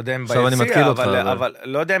 לא יודע אם עכשיו אני מתקיל אותך.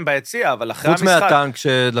 לא יודע אם ביציע, אבל אחרי המשחק... חוץ מהטנק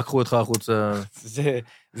שלקחו אותך החוץ...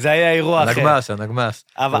 זה היה אירוע אחר. הנגמש.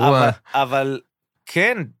 אבל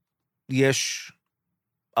כן, יש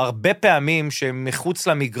הרבה פעמים שמחוץ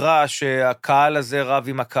למגרש, הקהל הזה רב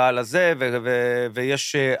עם הקהל הזה,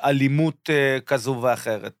 ויש אלימות כזו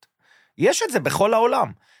ואחרת. יש את זה בכל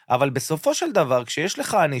העולם, אבל בסופו של דבר, כשיש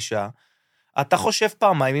לך ענישה, אתה חושב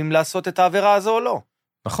פעמיים אם לעשות את העבירה הזו או לא.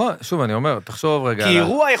 נכון, שוב אני אומר, תחשוב רגע. כי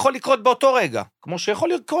אירוע יכול לקרות באותו רגע, כמו שיכול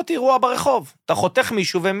לקרות אירוע ברחוב. אתה חותך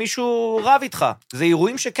מישהו ומישהו רב איתך. זה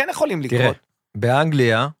אירועים שכן יכולים לקרות. תראה,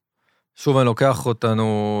 באנגליה, שוב אני לוקח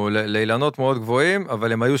אותנו לאילנות מאוד גבוהים,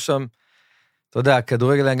 אבל הם היו שם, אתה יודע,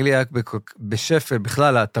 הכדורגל האנגלי היה בשפל,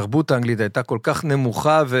 בכלל התרבות האנגלית הייתה כל כך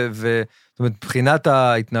נמוכה, זאת אומרת, מבחינת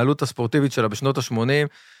ההתנהלות הספורטיבית שלה בשנות ה-80,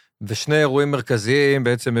 ושני אירועים מרכזיים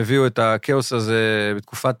בעצם הביאו את הכאוס הזה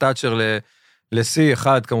בתקופת תאצ'ר לשיא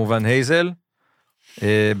אחד, כמובן הייזל,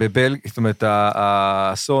 בבלגיה, זאת אומרת,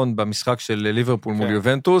 האסון במשחק של ליברפול מול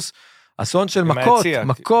יובנטוס, אסון של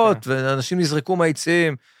מכות, ואנשים נזרקו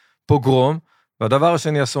מהיציעים, פוגרום, והדבר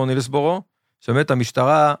השני אסון נילסבורו, שבאמת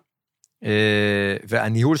המשטרה,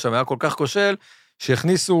 והניהול שם היה כל כך כושל,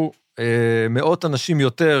 שהכניסו מאות אנשים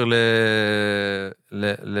יותר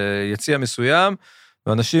ליציע מסוים,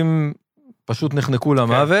 ואנשים פשוט נחנקו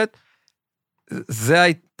למוות. זה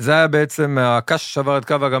היה בעצם הקש ששבר את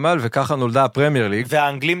קו הגמל, וככה נולדה הפרמייר ליג.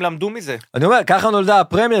 והאנגלים למדו מזה. אני אומר, ככה נולדה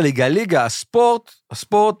הפרמייר ליג, הליגה,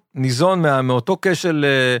 הספורט ניזון מאותו כשל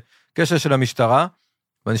של המשטרה,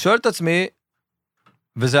 ואני שואל את עצמי,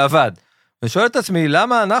 וזה עבד, אני שואל את עצמי,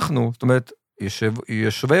 למה אנחנו, זאת אומרת,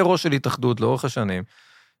 יושבי ראש של התאחדות לאורך השנים,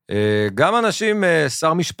 גם אנשים,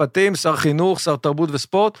 שר משפטים, שר חינוך, שר תרבות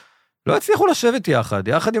וספורט, לא הצליחו לשבת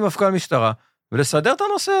יחד עם מפכ"ל משטרה, ולסדר את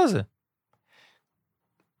הנושא הזה.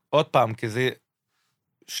 עוד פעם, כי זה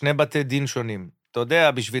שני בתי דין שונים. אתה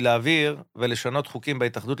יודע, בשביל להעביר ולשנות חוקים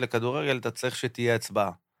בהתאחדות לכדורגל, אתה צריך שתהיה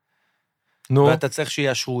הצבעה. נו. ואתה צריך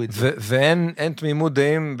שיאשרו את זה. ואין תמימות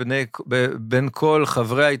דעים בין כל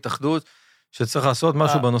חברי ההתאחדות, שצריך לעשות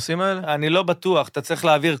משהו בנושאים האלה? אני לא בטוח, אתה צריך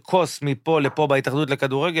להעביר כוס מפה לפה בהתאחדות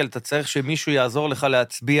לכדורגל, אתה צריך שמישהו יעזור לך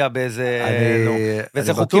להצביע באיזה...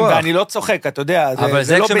 וזה חוקים, ואני לא צוחק, אתה יודע, זה לא בציניות. אבל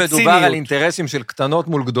זה כשמדובר על אינטרסים של קטנות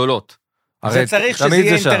מול גדולות. זה צריך שזה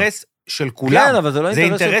יהיה אינטרס של כולם. כן, אבל זה לא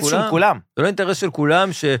אינטרס של כולם. זה לא אינטרס של כולם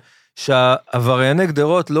שהעברייני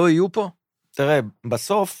גדרות לא יהיו פה? תראה,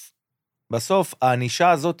 בסוף, בסוף,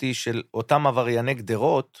 הענישה הזאת של אותם עברייני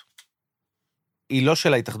גדרות, היא לא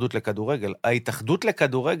של ההתאחדות לכדורגל. ההתאחדות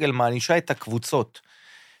לכדורגל מענישה את הקבוצות.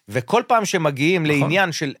 וכל פעם שמגיעים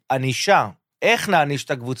לעניין של ענישה, איך נעניש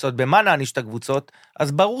את הקבוצות, במה נעניש את הקבוצות,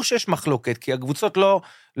 אז ברור שיש מחלוקת, כי הקבוצות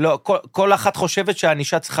כל אחת חושבת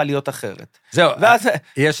שהענישה צריכה להיות אחרת. זהו,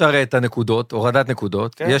 יש הרי את הנקודות, הורדת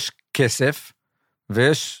נקודות, יש כסף,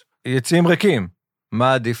 ויש יציאים ריקים.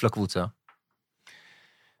 מה עדיף לקבוצה?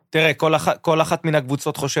 תראה, כל אחת מן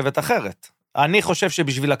הקבוצות חושבת אחרת. אני חושב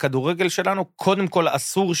שבשביל הכדורגל שלנו, קודם כל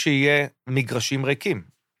אסור שיהיה מגרשים ריקים.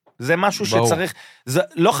 זה משהו שצריך,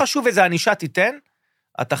 לא חשוב איזה ענישה תיתן,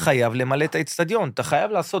 אתה חייב למלא את האצטדיון, אתה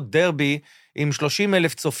חייב לעשות דרבי עם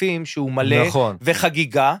 30,000 צופים שהוא מלא, נכון.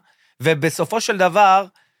 וחגיגה, ובסופו של דבר,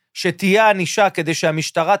 שתהיה ענישה כדי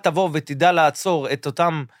שהמשטרה תבוא ותדע לעצור את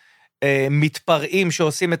אותם מתפרעים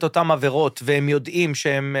שעושים את אותם עבירות, והם יודעים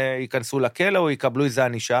שהם ייכנסו לכלא או יקבלו איזה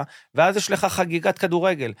ענישה, ואז יש לך חגיגת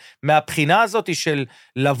כדורגל. מהבחינה הזאת של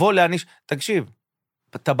לבוא לעניש, תקשיב,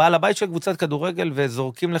 אתה בא לבית של קבוצת כדורגל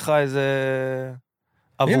וזורקים לך איזה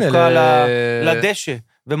אבוקה לדשא,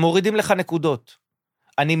 ומורידים לך נקודות.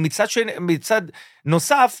 אני מצד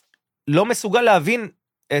נוסף לא מסוגל להבין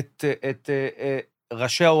את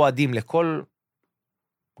ראשי האוהדים. לכל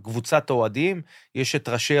קבוצת האוהדים יש את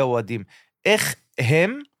ראשי האוהדים. איך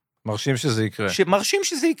הם מרשים שזה יקרה. מרשים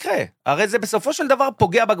שזה יקרה. הרי זה בסופו של דבר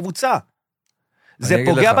פוגע בקבוצה. זה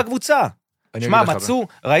פוגע בקבוצה. שמע, מצאו,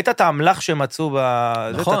 ראית את האמל"ח שמצאו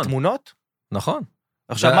את התמונות? נכון.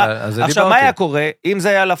 עכשיו, מה היה קורה? אם זה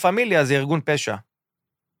היה לפמיליה, זה ארגון פשע.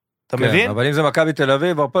 אתה מבין? אבל אם זה מכבי תל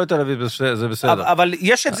אביב, או הפועל תל אביב, זה בסדר. אבל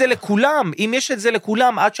יש את זה לכולם. אם יש את זה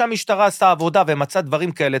לכולם, עד שהמשטרה עשתה עבודה ומצא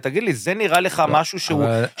דברים כאלה, תגיד לי, זה נראה לך משהו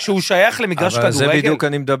שהוא שייך למגרש כדורגל? אבל זה בדיוק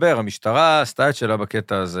אני מדבר. המשטרה עשתה את שלה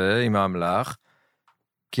בקטע הזה, עם האמל"ח,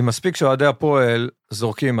 כי מספיק שאוהדי הפועל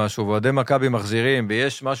זורקים משהו, ואוהדי מכבי מחזירים,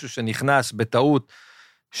 ויש משהו שנכנס בטעות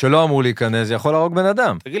שלא אמור להיכנס, זה יכול להרוג בן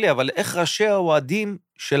אדם. תגיד לי, אבל איך ראשי האוהדים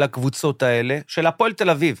של הקבוצות האלה, של הפועל תל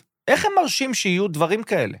אביב, איך הם מרשים שיהיו דברים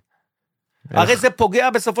כאלה? הרי זה פוגע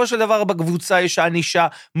בסופו של דבר בקבוצה, יש ענישה,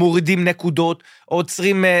 מורידים נקודות,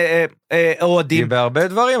 עוצרים אוהדים. כי בהרבה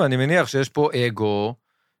דברים, אני מניח שיש פה אגו,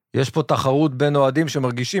 יש פה תחרות בין אוהדים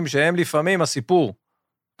שמרגישים שהם לפעמים הסיפור.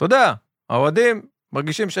 אתה יודע, האוהדים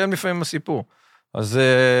מרגישים שהם לפעמים הסיפור. אז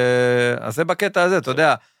זה בקטע הזה, אתה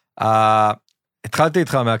יודע, התחלתי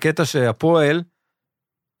איתך מהקטע שהפועל,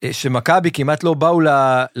 שמכבי כמעט לא באו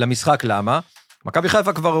למשחק, למה? מכבי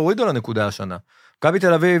חיפה כבר הורידו לנקודה השנה. מכבי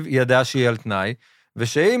תל אביב ידעה שהיא על תנאי,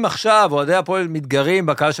 ושאם עכשיו אוהדי הפועל מתגרים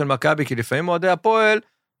בקהל של מכבי, כי לפעמים אוהדי הפועל,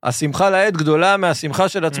 השמחה לעד גדולה מהשמחה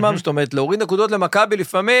של עצמם, זאת אומרת, להוריד נקודות למכבי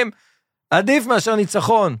לפעמים, עדיף מאשר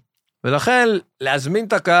ניצחון. ולכן, להזמין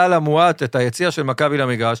את הקהל המועט, את היציאה של מכבי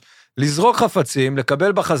למגרש, לזרוק חפצים,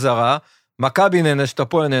 לקבל בחזרה, מכבי נענשת,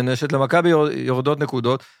 הפועל נענשת, למכבי יורדות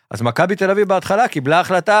נקודות, אז מכבי תל אביב בהתחלה קיבלה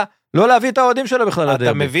החלטה לא להביא את האוהדים שלה בכלל לדרבי.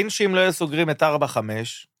 אתה מבין שאם לא היו סוגרים את 4-5,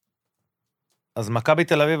 אז מכבי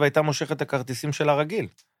תל אביב הייתה מושכת את הכרטיסים של הרגיל.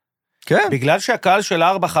 כן. בגלל שהקהל של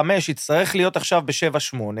 4-5 יצטרך להיות עכשיו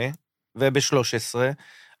ב-7-8 וב-13,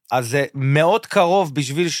 אז זה מאוד קרוב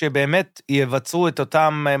בשביל שבאמת יבצרו את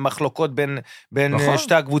אותם מחלוקות בין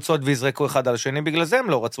שתי הקבוצות ויזרקו אחד על השני, בגלל זה הם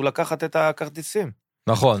לא רצו לקחת את הכרטיסים.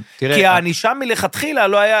 נכון. כי הענישה מלכתחילה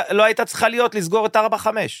לא הייתה צריכה להיות לסגור את 4-5.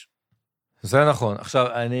 זה נכון. עכשיו,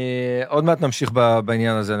 עוד מעט נמשיך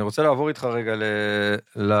בעניין הזה. אני רוצה לעבור איתך רגע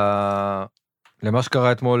למה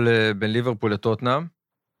שקרה אתמול בין ליברפול לטוטנהאם.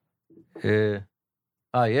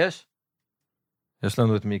 יש? יש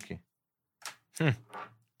לנו את מיקי.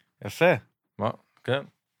 יפה. מה? כן.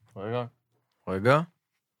 רגע.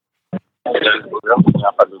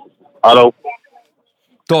 הלו.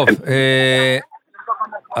 טוב,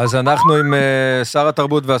 אז אנחנו עם שר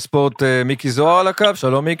התרבות והספורט מיקי זוהר על הקו.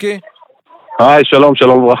 שלום מיקי. היי, שלום,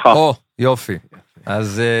 שלום וברכה. יופי.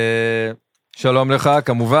 אז שלום לך,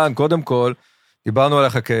 כמובן, קודם כל, דיברנו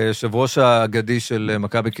עליך כיושב ראש האגדי של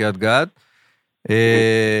מכבי קריית גת,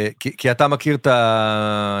 כי אתה מכיר את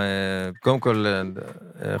קודם כל,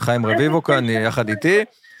 חיים רביבו כאן, יחד איתי,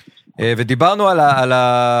 ודיברנו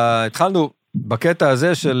התחלנו בקטע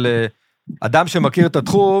הזה של אדם שמכיר את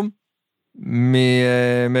התחום,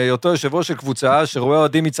 מאותו יושב ראש של קבוצה, שרואה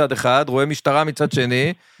אוהדים מצד אחד, רואה משטרה מצד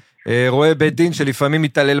שני, רואה בית דין שלפעמים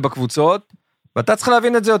מתעלל בקבוצות, ואתה צריך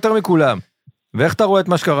להבין את זה יותר מכולם. ואיך אתה רואה את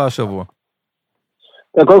מה שקרה השבוע?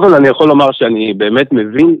 קודם כל אני יכול לומר שאני באמת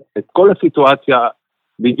מבין את כל הסיטואציה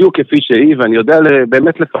בדיוק כפי שהיא, ואני יודע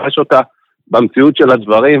באמת לפרש אותה במציאות של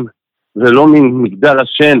הדברים, ולא מגדל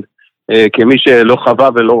השן, כמי שלא חווה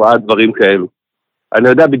ולא ראה דברים כאלו. אני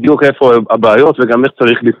יודע בדיוק איפה הבעיות, וגם איך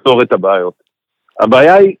צריך לפתור את הבעיות.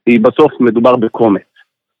 הבעיה היא בסוף מדובר בקומץ,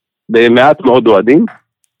 במעט מאוד אוהדים,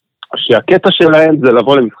 שהקטע שלהם זה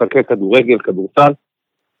לבוא למשחקי כדורגל, כדורסל,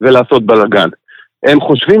 ולעשות בלגן. הם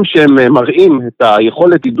חושבים שהם מראים את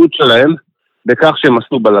היכולת עידוד שלהם, בכך שהם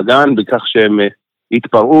עשו בלגן, בכך שהם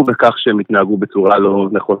התפרעו, בכך שהם התנהגו בצורה לא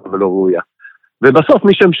נכונה ולא ראויה. ובסוף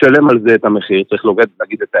מי שמשלם על זה את המחיר, צריך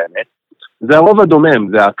להגיד את האמת, זה הרוב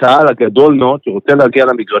הדומם, זה הקהל הגדול מאוד שרוצה להגיע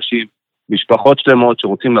למגרשים, משפחות שלמות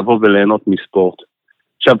שרוצים לבוא וליהנות מספורט.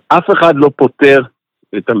 עכשיו, אף אחד לא פותר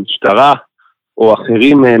את המשטרה או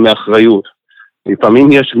אחרים מאחריות.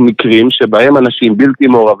 לפעמים יש מקרים שבהם אנשים בלתי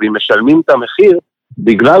מעורבים משלמים את המחיר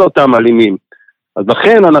בגלל אותם אלימים. אז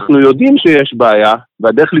לכן אנחנו יודעים שיש בעיה,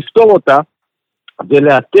 והדרך לפתור אותה זה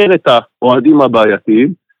לאתר את האוהדים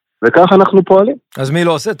הבעייתיים, וכך אנחנו פועלים. אז מי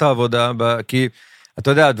לא עושה את העבודה? כי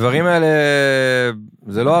אתה יודע, הדברים האלה,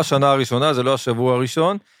 זה לא השנה הראשונה, זה לא השבוע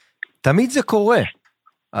הראשון, תמיד זה קורה.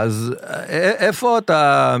 אז איפה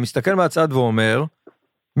אתה מסתכל מהצד ואומר,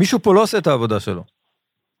 מישהו פה לא עושה את העבודה שלו?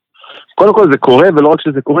 קודם כל זה קורה, ולא רק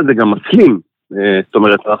שזה קורה, זה גם מסלים. זאת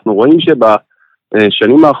אומרת, אנחנו רואים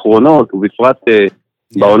שבשנים האחרונות, ובפרט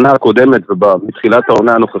בעונה הקודמת ובתחילת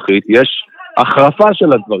העונה הנוכחית, יש החרפה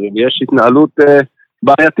של הדברים, יש התנהלות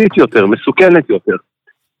בעייתית יותר, מסוכנת יותר.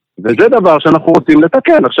 וזה דבר שאנחנו רוצים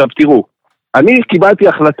לתקן. עכשיו תראו, אני קיבלתי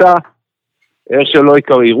החלטה, איך שלא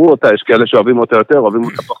יקראו אותה, יש כאלה שאוהבים אותה יותר, אוהבים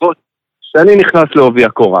אותה פחות, שאני נכנס לעובי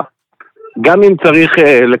הקורה. גם אם צריך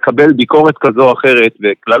לקבל ביקורת כזו או אחרת,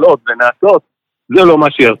 וכללות ונעשות, זה לא מה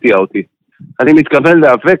שירתיע אותי. אני מתכוון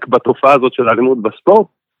להיאבק בתופעה הזאת של האלימות בספורט,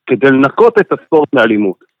 כדי לנקות את הספורט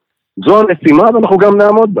מאלימות. זו המשימה ואנחנו גם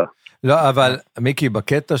נעמוד בה. לא, אבל מיקי,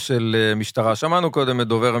 בקטע של משטרה, שמענו קודם את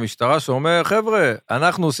דובר המשטרה שאומר, חבר'ה,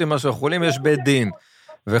 אנחנו עושים מה שאנחנו יכולים, יש בית דין.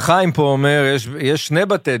 וחיים פה אומר, יש שני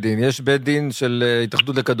בתי דין, יש בית דין של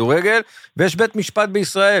התאחדות לכדורגל, ויש בית משפט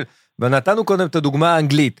בישראל. ונתנו קודם את הדוגמה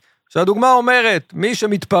האנגלית, שהדוגמה אומרת, מי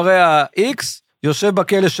שמתפרע X, יושב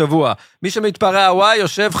בכלא שבוע. מי שמתפרע Y,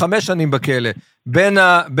 יושב 5 שנים בכלא.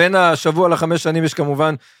 בין השבוע ל5 שנים יש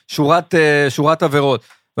כמובן שורת עבירות.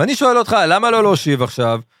 ואני שואל אותך, למה לא להושיב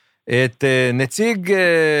עכשיו את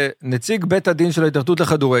נציג בית הדין של ההתאחדות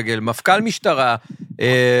לכדורגל, מפכ"ל משטרה,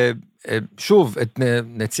 שוב, את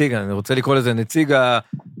נציג, אני רוצה לקרוא לזה נציג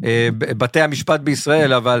בתי המשפט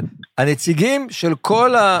בישראל, אבל הנציגים של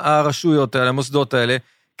כל הרשויות האלה, המוסדות האלה,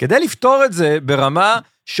 כדי לפתור את זה ברמה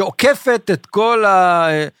שעוקפת את כל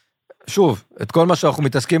שוב, את כל מה שאנחנו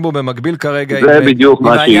מתעסקים בו במקביל כרגע זה בדיוק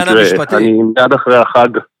מה שיקרה. אני מיד אחרי החג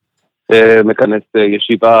מכנס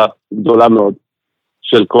ישיבה גדולה מאוד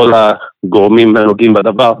של כל הגורמים הנוגעים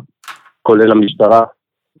בדבר, כולל המשטרה.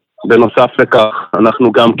 בנוסף לכך,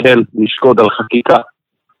 אנחנו גם כן נשקוד על חקיקה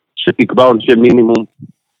שתקבע עונשי מינימום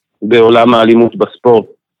בעולם האלימות בספורט.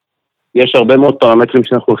 יש הרבה מאוד פרמטרים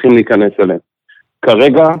שאנחנו הולכים להיכנס אליהם.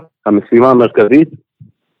 כרגע המשימה המרכזית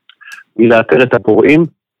היא לאתר את הפורעים,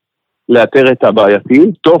 לאתר את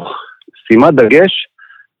הבעייתיים, תוך שימת דגש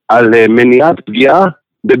על מניעת פגיעה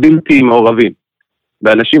בבלתי מעורבים,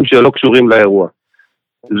 באנשים שלא קשורים לאירוע.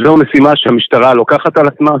 זו משימה שהמשטרה לוקחת על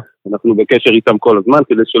עצמה, אנחנו בקשר איתם כל הזמן,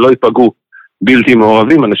 כדי שלא ייפגעו בלתי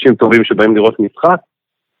מעורבים, אנשים טובים שבאים לראות משחק,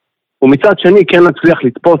 ומצד שני כן נצליח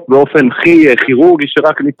לתפוס באופן הכי כירורגי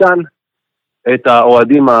שרק ניתן את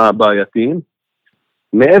האוהדים הבעייתיים.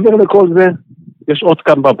 מעבר לכל זה, יש עוד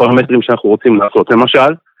כמה פרמטרים שאנחנו רוצים לעשות.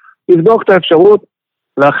 למשל, לבדוק את האפשרות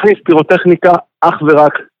להכניס פירוטכניקה אך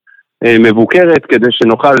ורק מבוקרת, כדי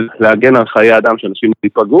שנוכל להגן על חיי אדם שאנשים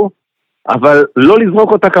ייפגעו, אבל לא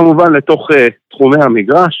לזרוק אותה כמובן לתוך תחומי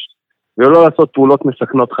המגרש, ולא לעשות פעולות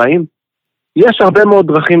מסכנות חיים. יש הרבה מאוד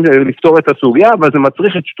דרכים לפתור את הסוגיה, אבל זה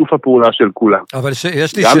מצריך את שיתוף הפעולה של כולם. אבל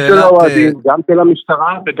יש לי גם שאלת... של האוהדים, גם של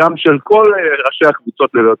המשטרה, וגם של כל ראשי הקבוצות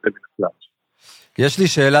ללא יוצא מן הכלל. יש לי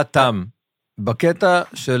שאלת תם, בקטע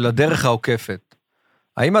של הדרך העוקפת.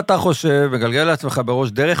 האם אתה חושב, מגלגל לעצמך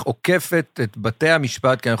בראש, דרך עוקפת את בתי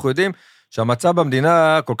המשפט, כי אנחנו יודעים שהמצב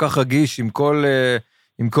במדינה כל כך רגיש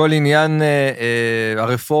עם כל עניין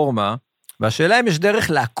הרפורמה, והשאלה אם יש דרך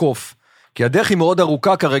לעקוף, כי הדרך היא מאוד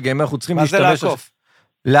ארוכה כרגע, אם אנחנו צריכים להשתמש... מה זה לעקוף?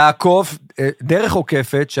 לעקוף דרך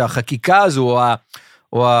עוקפת, שהחקיקה הזו,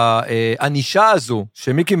 או האנישה הזו,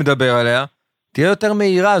 שמיקי מדבר עליה, תהיה יותר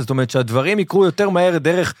מהירה, זאת אומרת שהדברים יקרו יותר מהר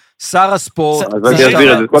דרך שר הספורט.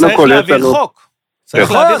 צריך להעביר חוק.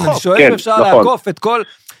 צריך להעביר חוק. אני שואל אם אפשר לעקוף את כל...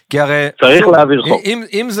 כי הרי... צריך להעביר חוק.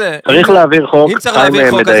 אם זה... צריך להעביר חוק. אם צריך להעביר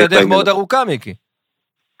חוק, אז זה דרך מאוד ארוכה, מיקי.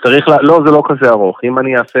 לא, זה לא כזה ארוך. אם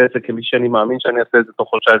אני אעשה את זה כמי שאני מאמין שאני אעשה את זה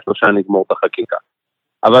תוך 3 אני אגמור את החקיקה.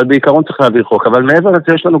 אבל בעיקרון צריך להעביר חוק. אבל מעבר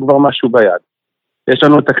לזה יש לנו כבר משהו ביד. יש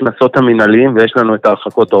לנו את הכנסות המנהליים ויש לנו את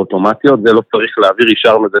ההרחקות האוטומטיות. זה לא צריך להעביר,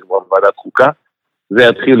 אישרנו את זה כבר בוועדת חוקה. זה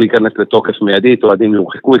יתחיל להיכנס לתוקף מיידית, אוהדים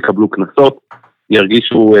יורחקו, יקבלו כנסות,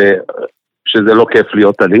 ירגישו שזה לא כיף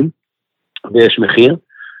להיות אלים, ויש מחיר.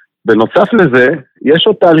 בנוסף לזה, יש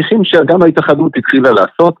עוד תהליכים שגם ההתאחדות התחילה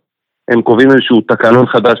לעשות, הם קובעים איזשהו תקנון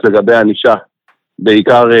חדש לגבי האנישה,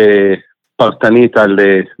 בעיקר פרטנית על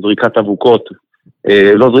זריקת אבוקות,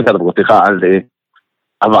 לא זריקת אבוקות, על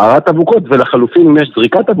הבערת אבוקות, ולחלופין אם יש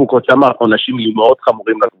זריקת אבוקות, שם עונשים יהיו מאוד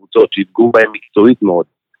חמורים לקבוצות, שיפגעו בהם מקצועית מאוד.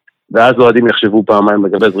 ואז אוהדים יחשבו פעמיים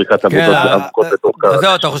לגבי זריקת אבוקות לתוך קרב.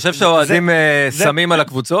 זהו, אתה חושב שהאוהדים שמים על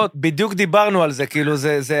הקבוצות? בדיוק דיברנו על זה, כאילו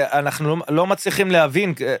אנחנו לא מצליחים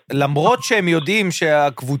להבין, למרות שהם יודעים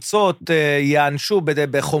שהקבוצות יענשו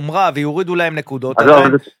בחומרה ויורידו להם נקודות,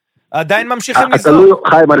 עדיין ממשיכים לזרוק.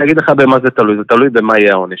 חיים, אני אגיד לך במה זה תלוי, זה תלוי במה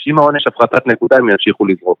יהיה העונש. אם העונש הפחתת נקודה, הם ימשיכו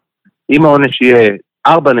לזרוק. אם העונש יהיה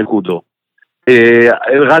 4 נקודות,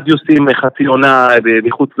 רדיוסים חצי עונה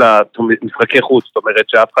מחוץ למשחקי חוץ, זאת אומרת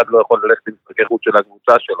שאף אחד לא יכול ללכת למשחקי חוץ של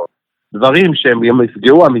הקבוצה שלו. דברים שהם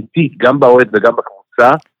יפגעו אמיתית גם באוהד וגם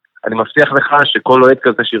בקבוצה, אני מבטיח לך שכל אוהד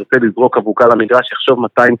כזה שירצה לזרוק אבוקה למגרש יחשוב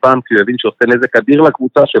 200 פעם, כי הוא יבין שעושה נזק אדיר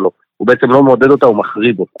לקבוצה שלו, הוא בעצם לא מעודד אותה, הוא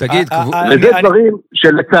מחריב אותה. תגיד, וזה דברים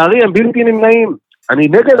שלצערי הם בלתי נמנעים. אני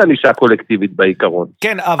נגד ענישה קולקטיבית בעיקרון.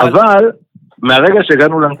 כן, אבל מהרגע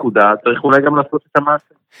שהגענו לנקודה, צריך אולי גם לעשות את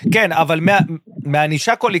המעשה. כן, אבל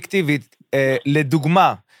מהענישה קולקטיבית,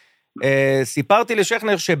 לדוגמה, סיפרתי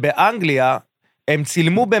לשכנר שבאנגליה הם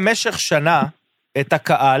צילמו במשך שנה את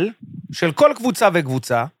הקהל של כל קבוצה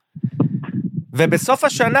וקבוצה, ובסוף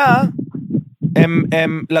השנה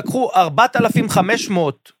הם לקחו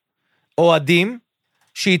 4,500 אוהדים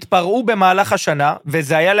שהתפרעו במהלך השנה,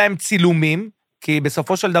 וזה היה להם צילומים, כי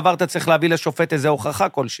בסופו של דבר אתה צריך להביא לשופט איזו הוכחה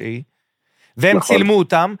כלשהי, והם צילמו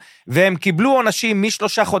אותם, והם קיבלו עונשים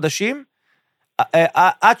מ3 חודשים,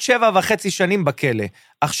 עד 7.5 שנים בכלא.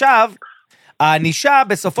 עכשיו, הענישה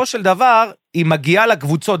בסופו של דבר, היא מגיעה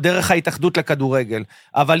לקבוצות דרך ההתאחדות לכדורגל,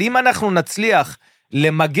 אבל אם אנחנו נצליח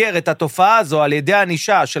למגר את התופעה הזו על ידי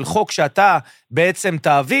הענישה של חוק שאתה בעצם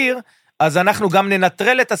תעביר, אז אנחנו גם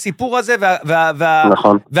ננטרל את הסיפור הזה,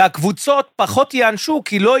 נכון. והקבוצות פחות יענשו,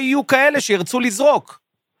 כי לא יהיו כאלה שירצו לזרוק.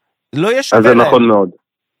 לא יש אז זה נכון מאוד.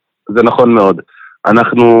 זה נכון מאוד.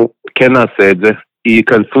 אנחנו כן נעשה את זה.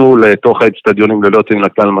 ייכנסו לתוך האצטדיונים ללא יוצאים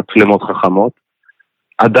לכלל מצלמות חכמות.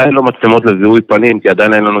 עדיין לא מצלמות לזיהוי פנים, כי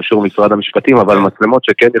עדיין אין לנו אישור משרד המשפטים, אבל מצלמות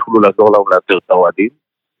שכן יוכלו לעזור לנו לאתר את האוהדים.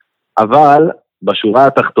 אבל בשורה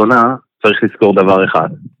התחתונה צריך לזכור דבר אחד.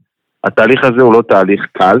 התהליך הזה הוא לא תהליך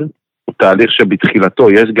קל, הוא תהליך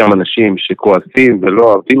שבתחילתו יש גם אנשים שכועסים ולא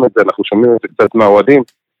אוהבים את זה, אנחנו שומעים את זה קצת מהאוהדים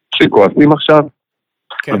שכועסים עכשיו,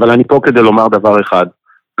 כן. אבל אני פה כדי לומר דבר אחד.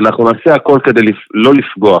 אנחנו נעשה הכל כדי לא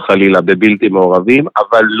לפגוע חלילה בבלתי מעורבים,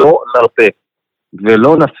 אבל לא נרפה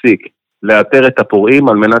ולא נפסיק לאתר את הפורעים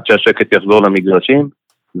על מנת שהשקט יחזור למגרשים.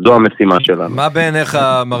 זו המשימה שלנו. מה בעיניך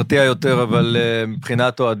מרתיע יותר, אבל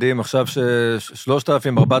מבחינת אוהדים, עכשיו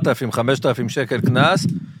 3,000, 4,000, 5,000 שקל קנס,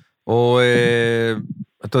 או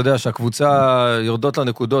אתה יודע שהקבוצה יורדות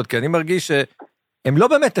לנקודות, כי אני מרגיש שהם לא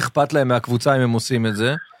באמת אכפת להם מהקבוצה אם הם עושים את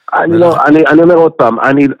זה. אני אומר עוד פעם,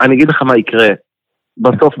 אני אגיד לך מה יקרה.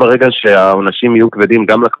 בסוף ברגע שהאנשים יהיו כבדים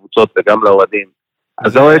גם לקבוצות וגם לאוהדים,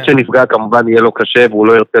 אז האוהד שנפגע כמובן יהיה לו קשה, והוא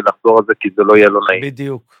לא ירצה לחזור על זה כי זה לא יהיה לו נעים.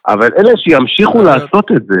 בדיוק. אבל אלה שימשיכו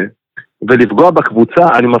לעשות את זה, ולפגוע בקבוצה,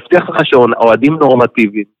 אני מבטיח לך שאוהדים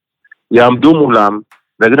נורמטיביים יעמדו מולם,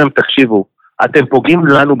 ויגידו להם, תקשיבו, אתם פוגעים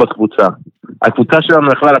לנו בקבוצה. הקבוצה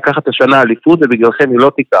שלנו יכלה לקחת השנה אליפות, ובגללכם היא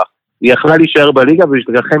לא תיקח. היא יכלה להישאר בליגה,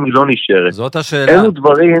 ובגללכם היא לא נשארת. זאת השאלה. אלו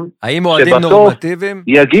דברים שבסוף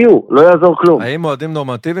יגיעו, לא יעזור כלום. האם אוהדים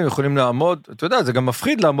נורמטיביים יכולים לעמוד? אתה יודע, זה גם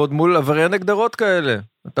מפחיד לעמוד מול עברייני גדרות כאלה.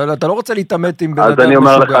 אתה לא רוצה להתאמת עם בן אדם משוגע. אז אני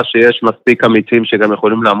אומר לך שיש מספיק אמיצים שגם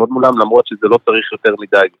יכולים לעמוד מולם, למרות שזה לא צריך יותר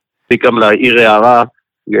מדי. מספיק גם להעיר הערה,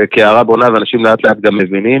 כהערה בונה, ואנשים לאט לאט גם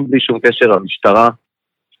מבינים, בלי שום קשר, המשטרה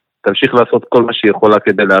תמשיך לעשות כל מה שהיא יכולה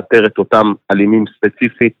כדי לאתר את אותם אלימים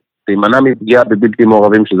ספציפית, להימנע מפגיעה בבלתי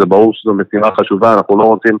מעורבים, שזה ברור שזו משימה חשובה, אנחנו לא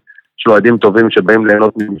רוצים שלוהדים טובים שבאים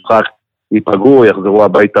ליהנות ממשחק, ייפגעו, יחזרו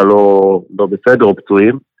הביתה לא בסדר או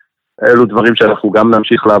פצועים. אלו דברים שאנחנו גם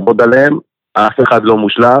נמשיך לעבוד עליהם, אף אחד לא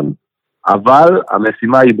מושלם, אבל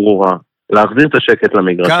המשימה היא ברורה, להחזיר את השקט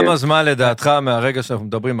למגרשים. כמה זמן לדעתך מהרגע שאנחנו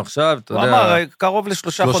מדברים עכשיו? הוא אמר, קרוב ל3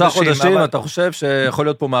 חודשים. 3 חודשים, אתה חושב שיכול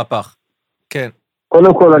להיות פה מהפך? כן.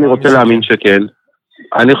 קודם כל אני רוצה להאמין שכן.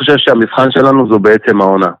 אני חושב שהמבחן שלנו זו בעצם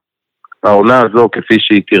העונה. העונה הזו, כפי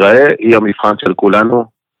שהיא תיראה, היא המבחן של כולנו.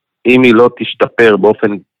 אם היא לא תשתפר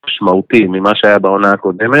באופן משמעותי ממה שהיה בעונה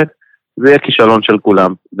הקודמת, זה יהיה כישלון של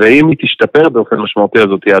כולם. ואם היא תשתפר באופן משמעותי, אז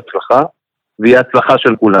זאת תהיה הצלחה, והיא הצלחה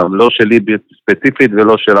של כולם, לא שלי ספציפית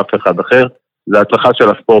ולא של אף אחד אחר. זה ההצלחה של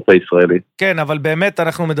הספורט הישראלי. כן, אבל באמת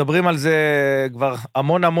אנחנו מדברים על זה כבר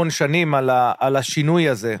המון שנים, על השינוי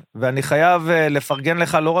הזה, ואני חייב לפרגן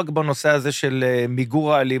לך לא רק בנושא הזה של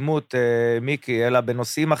מיגור האלימות, מיקי, אלא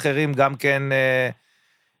בנושאים אחרים גם כן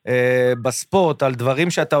בספורט, על דברים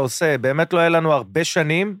שאתה עושה. באמת לא היה לנו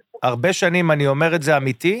הרבה שנים, אני אומר את זה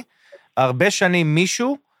אמיתי, הרבה שנים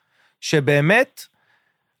מישהו שבאמת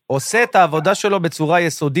עושה את העבודה שלו בצורה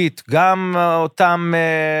יסודית, גם אותם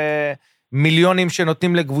מיליונים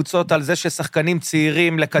שנותנים לקבוצות על זה ששחקנים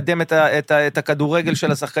צעירים, לקדם את הכדורגל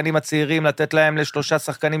של השחקנים הצעירים, לתת להם ל3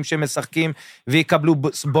 שחקנים שמשחקים ויקבלו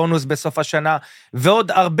בונוס בסוף השנה,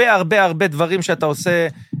 ועוד הרבה דברים שאתה עושה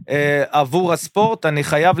עבור הספורט. אני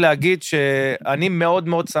חייב להגיד שאני מאוד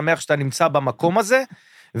מאוד שמח שאתה נמצא במקום הזה,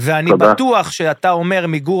 ואני בטוח שאתה אומר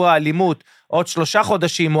מיגור האלימות עוד 3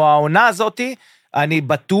 חודשים או העונה הזאת, אני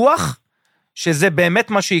בטוח שזה באמת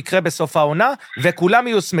מה שיקרה בסוף העונה, וכולם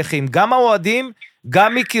יהיו שמחים, גם האוהדים,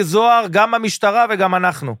 גם מיקי זוהר, גם המשטרה וגם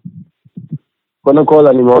אנחנו. קודם כל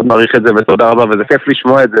אני מאוד מעריך את זה ותודה רבה, וזה כיף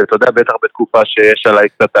לשמוע את זה, אתה יודע, בטח בתקופה שיש עליי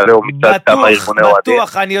קצת עליו מצד כמה ארגוני אוהדים.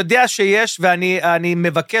 בטוח, אני יודע שיש, ואני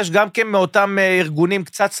מבקש גם כן מאותם ארגונים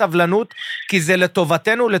קצת סבלנות, כי זה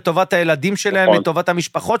לטובתנו, לטובת הילדים שלהם, לטובת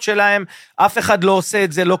המשפחות שלהם, אף אחד לא עושה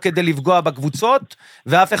את זה לא כדי לפגוע בקבוצות,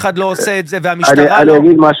 ואף אחד לא עושה את זה, והמשטרה לא...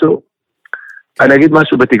 אני אגיד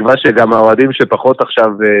משהו בתקווה שגם האוהדים שפחות עכשיו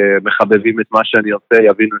מחבבים את מה שאני עושה,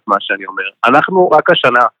 יבינו את מה שאני אומר. אנחנו רק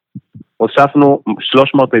השנה הוספנו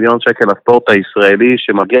 300 מיליון שקל לספורט הישראלי,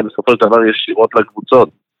 שמגיע בסופו של דבר ישירות לקבוצות.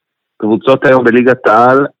 קבוצות היום בליגת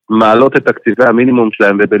העל מעלות את תקציבי המינימום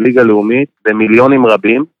שלהם, ובליגה לאומית במיליונים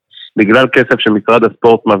רבים, בגלל כסף שמשרד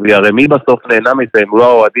הספורט מביא. הרי מי בסוף נהנה מזה, הם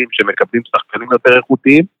לא האוהדים שמקבלים שחקנים יותר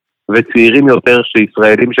איכותיים, וצעירים יותר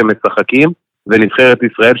שישראלים שמשחקים, ונבחרת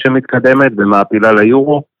ישראל שמתקדמת במעפילה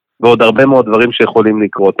ליורו, ועוד הרבה מאוד דברים שיכולים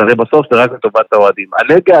לקרות. הרי בסוף זה רק לטובת האוהדים.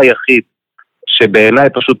 הנגע היחיד שבעיניי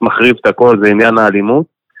פשוט מחריב את הכל זה עניין האלימות,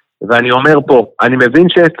 ואני אומר פה, אני מבין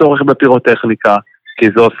שיש צורך בפירוטכניקה, כי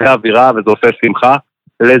זה עושה אווירה וזה עושה שמחה,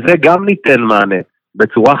 לזה גם ניתן מענה,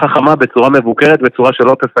 בצורה חכמה, בצורה מבוקרת, בצורה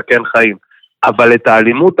שלא תסכן חיים. אבל את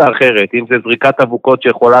האלימות האחרת, אם זה זריקת אבוקות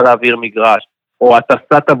שיכולה להעביר מגרש, או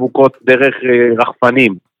הטסת אבוקות דרך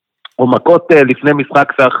רחפנים, או מכות לפני משחק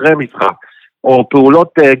ואחרי משחק, או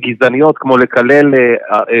פעולות גזעניות כמו לקלל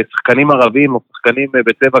שחקנים ערבים או שחקנים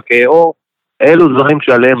בצבע כאור, אלו דברים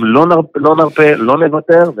שעליהם לא נרפה, לא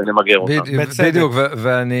נוותר ונמגר אותם. בדיוק,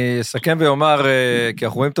 ואני אסכם ואומר, כי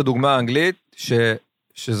אנחנו רואים את הדוגמה האנגלית,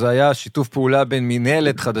 שזה היה שיתוף פעולה בין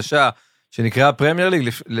מנהלת חדשה, שנקראה פרמייר ליג,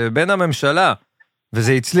 לבין הממשלה,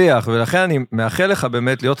 וזה הצליח, ולכן אני מאחל לך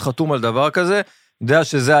באמת להיות חתום על דבר כזה, יודע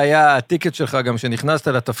שזה היה הטיקט שלך גם שנכנסת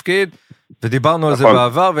לתפקיד, ודיברנו על זה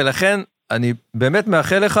בעבר, ולכן אני באמת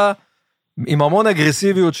מאחל לך, עם המון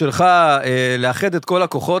אגרסיביות שלך, לאחד את כל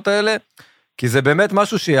הכוחות האלה, כי זה באמת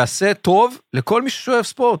משהו שיעשה טוב לכל מי ששואף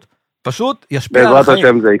ספורט. פשוט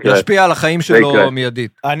ישפיע על החיים שלו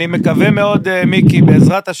מיידית. אני מקווה מאוד, מיקי,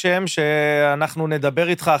 בעזרת השם, שאנחנו נדבר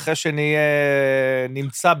איתך אחרי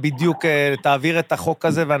שנמצא בדיוק, תעביר את החוק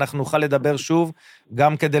הזה, ואנחנו נוכל לדבר שוב,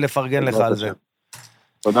 גם כדי לפרגן לך על זה.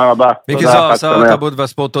 תודה רבה. מיקי זוהר, שר התרבות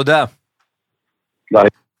והספורט, תודה. ביי.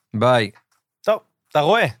 ביי. טוב, אתה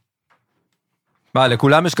רואה. מה,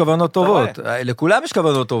 לכולם יש כוונות טובות. לכולם יש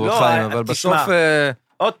כוונות טובות, חיים, אבל בסוף...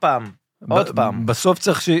 עוד פעם. בסוף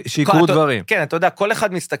צריך שיקרו דברים. כן, אתה יודע, כל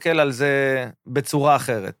אחד מסתכל על זה בצורה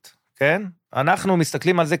אחרת, כן? אנחנו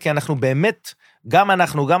מסתכלים על זה כי אנחנו באמת, גם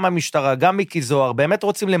אנחנו, גם המשטרה, גם מיקי זוהר, באמת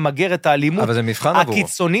רוצים למגר את האלימות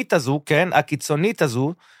הקיצונית הזו, כן? הקיצונית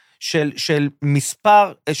הזו, של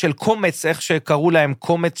מספר, של קומץ, איך שקראו להם,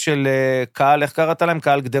 קומץ של קהל, איך קראת להם?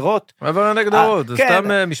 קהל גדרות? אבל גדרות, זה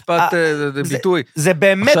סתם משפט ביטוי. זה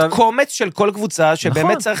באמת קומץ של כל קבוצה,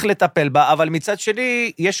 שבאמת צריך לטפל בה, אבל מצד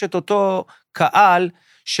שני, יש את אותו קהל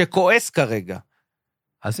שכועס כרגע.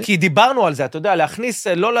 כי דיברנו על זה, אתה יודע,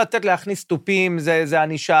 לא לתת להכניס טופים, זה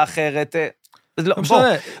אנישה אחרת.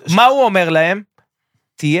 מה הוא אומר להם?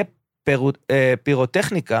 תהיה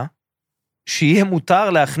פירוטכניקה, שיהיה מותר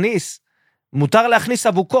להכניס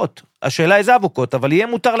אבוקות. השאלה איזה אבוקות, אבל יהיה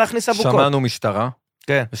מותר להכניס אבוקות. שמענו משטרה,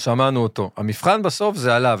 כן. ושמענו אותו. המבחן בסוף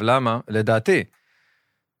זה עליו, למה? לדעתי.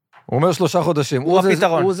 הוא אומר 3 חודשים. הוא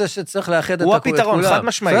הפתרון. הוא זה שצריך לאחד את הוא הפתרון, חד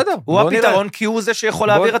משמעית. בסדר. הוא הפתרון, כי הוא זה שיכול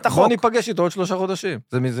להעביר את החוק. בוא ניפגש איתו עוד 3 חודשים.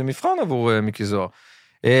 זה מבחן עבור מיקי זוהר.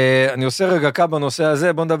 אני עושה רגע קו בנושא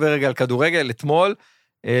הזה, בוא נדבר רגע על כדורגל. אתמול,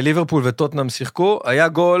 ליברפול וטוטנהאם שיחקו, היה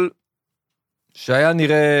גול שהיה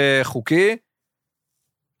נראה חוקי,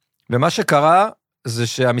 ומה שקרה זה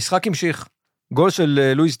שהמשחק המשיך. גול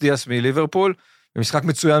של לואיס דיאס מליברפול, במשחק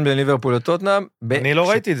מצוין בין ליברפול לטוטנהאם. אני לא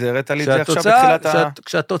ראיתי את זה, הראית לי את זה עכשיו בתחילת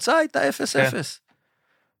כשהתוצאה הייתה 0-0.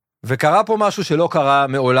 וקרה פה משהו שלא קרה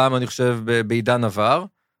מעולם, אני חושב, בעידן עבר,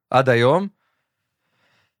 עד היום.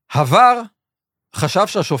 הואר חשב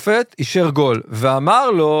שהשופט אישר גול,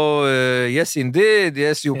 ואמר לו, yes indeed,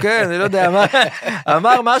 yes you can, אני לא יודע,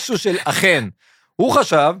 אמר משהו של אכן. הוא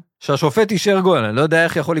חשב שהשופט אישר גול, אני לא יודע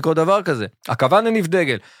איך יכול לקרות דבר כזה. הכוון הניף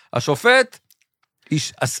דגל. השופט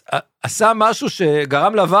עשה משהו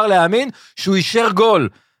שגרם לעבר להאמין שהוא אישר גול.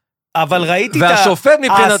 אבל ראיתי והשופט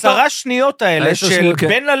מבחינתו... 10 שניות האלה של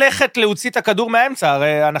בין ללכת להוציא את הכדור מהאמצע,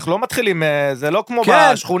 הרי אנחנו לא מתחילים, זה לא כמו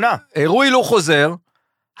בשכונה. אירועי לא חוזר,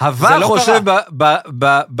 הואר חושב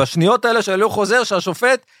בשניות האלה של לא חוזר,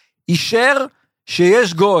 שהשופט אישר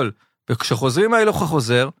שיש גול, וכשחוזרים האלוך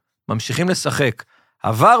החוזר, ממשיכים לשחק.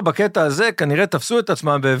 הואר בקטע הזה כנראה תפסו את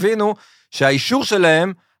עצמם והבינו שהאישור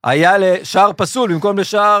שלהם היה לשער פסול במקום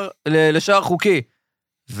לשער חוקי.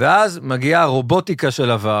 ואז מגיעה הרובוטיקה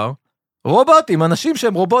של הואר, רובוטים, אנשים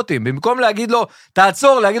שהם רובוטים, במקום להגיד לו,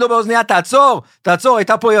 תעצור, להגיד לו באוזניה, תעצור,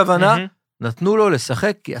 הייתה פה יבנה, נתנו לו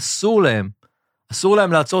לשחק כי אסור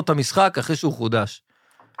להם לעצור את המשחק אחרי שהוא חודש.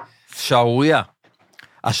 שערוריה.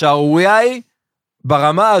 השערוריה היא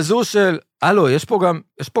ברמה הזו של,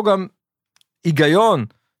 יש פה גם היגיון,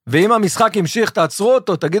 ואם המשחק ימשיך, תעצרו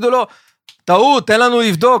אותו, תגידו לו, טעות, תן לנו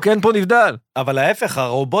לבדוק, אין פה נבדל. אבל ההפך,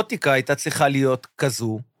 הרובוטיקה הייתה צריכה להיות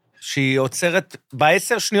כזו, שהיא עוצרת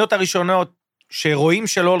ב10 שניות הראשונות, שרואים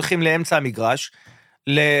שלא הולכים לאמצע המגרש,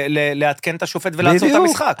 לעדכן את השופט ולעצור את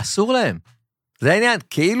המשחק. אסור להם. זה העניין,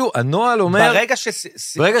 כאילו הנועל אומר,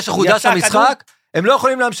 ברגע שחודש המשחק, הם לא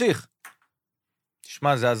יכולים להמשיך.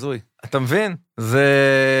 תשמע, זה הזוי. אתה מבין?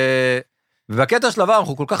 ובקטע של הואר,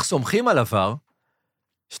 אנחנו כל כך סומכים על הואר,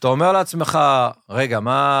 שאתה אומר לעצמך, רגע,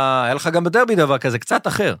 היה לך גם בדרבי דבר כזה, קצת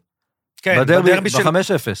אחר. כן, בדרבי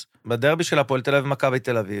ב-5-0. בדרבי של הפועל תל אביב ומכבי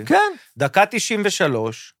תל אביב. כן. דקה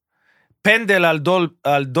 93, פנדל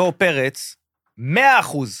על דור פרץ, 100%.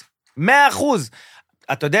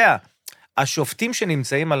 אתה יודע, השופטים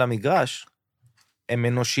שנמצאים על המגרש, הם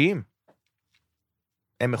אנושיים.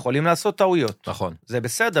 הם יכולים לעשות טעויות. נכון. זה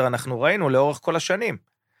בסדר, אנחנו ראינו לאורך כל השנים.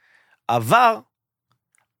 אבל,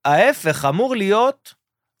 ההפך אמור להיות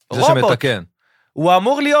רובוט. זה שמתקן. הוא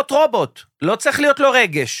אמור להיות רובוט, לא צריך להיות לו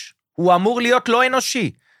רגש. הוא אמור להיות לא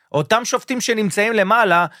אנושי. אותם שופטים שנמצאים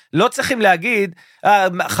למעלה, לא צריכים להגיד, 5-0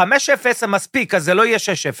 מספיק, אז זה לא יהיה 6-0.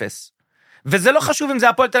 וזה לא חשוב אם זה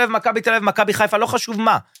הפועל תל אביב, מכבי תל אביב, מכבי חיפה, לא חשוב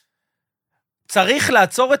מה. צריך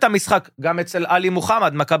לעצור את המשחק, גם אצל אלי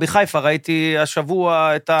מוחמד, מכבי חיפה, ראיתי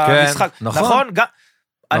השבוע את המשחק. כן, נכון.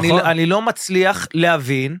 אני לא מצליח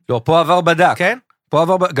להבין. לא, פה עבר בדק. כן?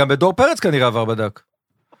 גם בדור פרץ כנראה עבר בדק.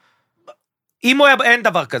 אין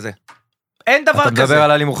דבר כזה. אין דבר כזה. אתה מדבר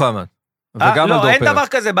על אלי מוחמד. לא, אין דבר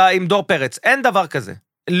כזה עם דור פרץ. אין דבר כזה.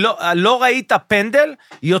 לא ראית פנדל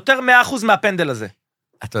יותר 100% מהפנדל הזה.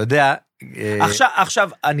 אתה יודע... עכשיו,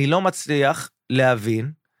 אני לא מצליח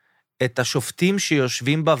להבין את השופטים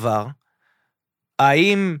שיושבים בוואר,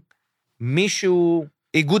 האם מישהו,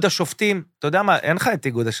 איגוד השופטים, אתה יודע מה, אין לך את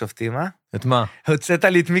איגוד השופטים, אה? את מה? הוצאת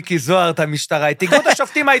לי את מיקי זוהר, את המשטרה, את איגוד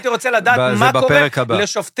השופטים הייתי רוצה לדעת מה קורה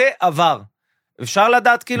לשופטי עבר. אפשר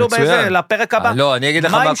לדעת כאילו באיזה, לפרק הבא? לא, אני אגיד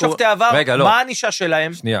לך מה עם שופטי עבר? רגע, לא. מה האנישה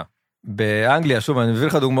שלהם? שנייה. באנגליה, שוב, אני מביא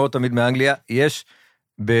לך דוגמאות תמיד מאנגליה, יש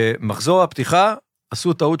במחזור הפתיחה,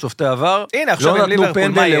 עשו טעות שופטי עבר, הנה, עכשיו עם ליברפול,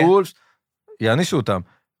 מה יהיה? יענישו אותם.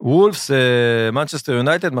 וולפס, מנצ'סטר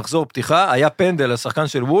יונייטד, מחזור פתיחה, היה פנדל לשחקן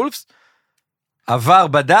של וולפס, עבר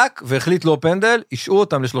בדק והחליט לו פנדל, אישרו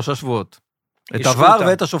אותם ל3 שבועות. את עבר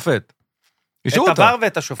ואת השופט. אישרו אותם. את עבר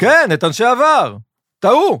ואת השופט. כן, את אנשי עבר.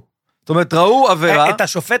 טעו. זאת אומרת, ראו עבירה. את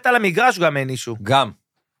השופט על המגרש גם אין אישו.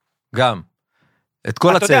 גם. את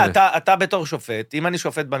כל הצוות. אתה יודע, אתה בתור שופט, אם אני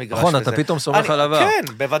שופט במגרש נכון, אתה פתאום סומך על עבר. כן,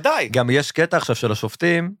 בוודאי. גם יש קטע עכשיו של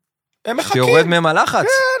השופטים, הם מחכים. שיורד מהם הלחץ.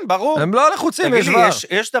 כן, ברור. הם לא לחוצים, יש דבר.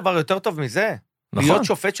 יש דבר יותר טוב מזה. נכון. להיות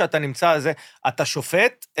שופט שאתה נמצא על זה, אתה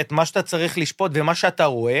שופט את מה שאתה צריך לשפוט ומה שאתה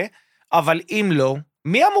רואה, אבל אם לא,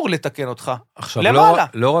 מי אמור לתקן אותך? עכשיו, למעלה.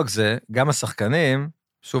 לא רק זה, גם השחקנים,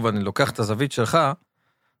 שוב, אני לוקח את הזווית שלך,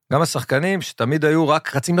 גם השחקנים שתמיד היו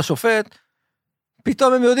רק רצים לשופט,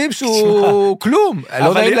 פתאום הם יודעים שהוא כלום,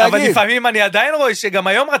 לא נעים להגיד. אבל לפעמים אני עדיין רואה שגם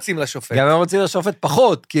היום רצים לשופט. גם היום רצים לשופט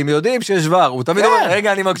פחות, כי הם יודעים שיש דבר, הוא תמיד אומר,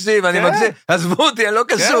 רגע, אני מקשיב, עזבו אותי, אני לא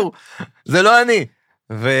קשור, זה לא אני.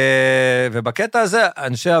 ובקטע הזה,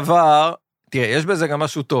 אנשי עבר, תראה, יש בזה גם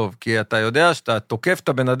משהו טוב, כי אתה יודע שאתה תוקף את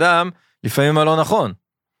הבן אדם, לפעמים הלא נכון.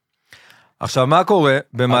 עכשיו, מה קורה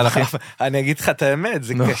במהלכים? אני אגיד לך את האמת,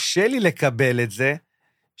 זה קשה לי לקבל את זה,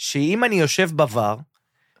 שאם אני יושב בבר,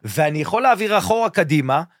 ואני יכול להעביר אחורה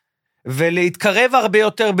קדימה, ולהתקרב הרבה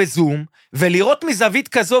יותר בזום, ולראות מזווית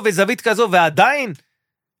כזו וזווית כזו, ועדיין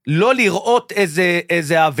לא לראות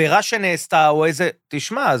איזה עבירה שנעשתה, או איזה...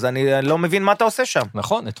 תשמע, אז אני לא מבין מה אתה עושה שם.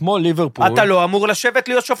 נכון, אתמול ליברפול... אתה לא אמור לשבת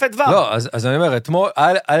להיות שופט דבר. לא, אז אני אומר, אתמול,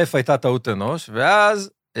 א' הייתה טעות אנוש,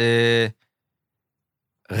 ואז,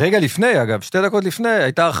 רגע לפני, אגב, 2 דקות לפני,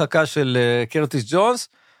 הייתה הרחקה של קרטיס ג'ונס,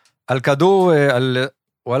 על כדור,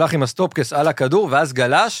 הוא הלך עם הסטופקס על הכדור, ואז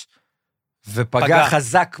גלש, ופגע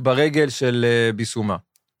חזק ברגל של ביסומה.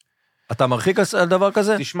 אתה מרחיק על דבר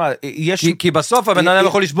כזה? תשמע, יש... כי בסוף הבן אדם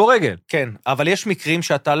יכול לשבור רגל. כן, אבל יש מקרים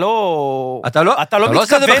שאתה לא... אתה לא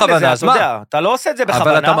עושה את זה בכוונה, אז מה? אתה לא עושה את זה בכוונה.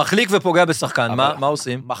 אבל אתה מחליק ופוגע בשחקן, מה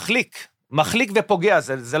עושים? מחליק ופוגע,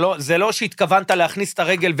 זה לא שהתכוונת להכניס את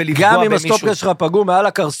הרגל ולפגוע גם אם במישהו. הסטופקס שלך פגעו מעל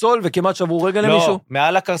הקרסול וכמעט שברו רגל למישהו? לא,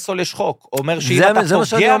 מעל הקרסול יש חוק. אומר שאם אתה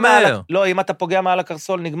פוגע מעל... לא, אם אתה פוגע מעל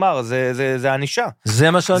הקרסול נגמר, זה ענישה.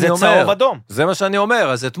 זה מה שאני אומר. זה צהוב אדום. זה מה שאני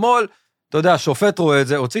אומר. אז אתמול, אתה יודע, שופט רואה את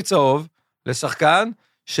זה, הוציא צהוב לשחקן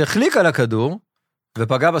שהחליק על הכדור,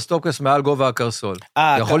 ופגע בסטופקס מעל גובה הקרסול.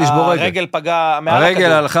 יכול לשבור רגל. הרגל פגע מעל הכדור.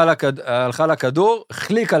 הרגל הלכה לכדור,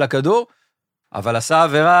 החליק על הכדור, אבל עשה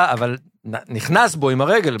עבירה, אבל נכנס בו עם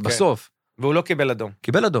הרגל בסוף. והוא לא קיבל אדום.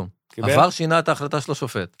 קיבל אדום. עבר שינה את ההחלטה של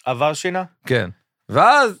השופט. עבר שינה? כן.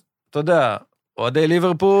 ואז, אתה יודע, אוהדי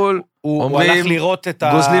ליברפול, הוא הלך לראות את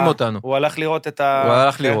גוזלים אותנו. הוא הלך לראות את הוא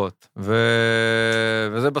הלך לראות.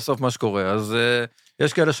 וזה בסוף מה שקורה. אז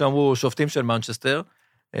יש כאלה שאמרו שופטים של מנצ'סטר,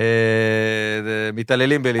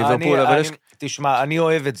 מתעללים בליברפול, אבל יש... תשמע, אני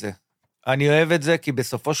אוהב את זה. אני אוהב את זה, כי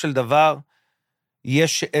בסופו של דבר,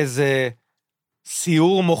 יש איזה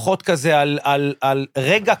סיור מוחות כזה על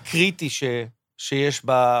רגע קריטי שיש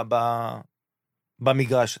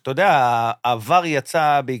במגרש. אתה יודע, העבר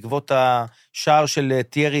יצא בעקבות השער של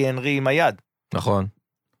תיארי הנרי עם היד. נכון.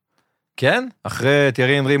 כן? אחרי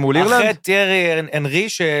תיארי הנרי מול אירלנד? אחרי תיארי הנרי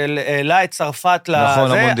שהעלה את צרפת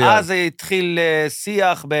לזה, אז התחיל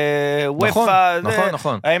שיח בוויפה,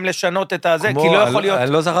 נכון. האם לשנות את הזה, כי לא יכול להיות...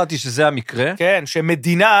 אני לא זכרתי שזה המקרה. כן,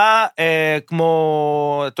 שמדינה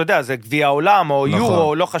כמו, אתה יודע, זה גביע העולם, או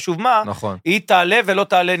יורו, לא חשוב מה, היא תעלה ולא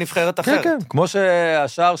תעלה נבחרת אחרת. כן, כמו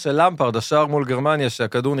שהשער של למפרד, השער מול גרמניה,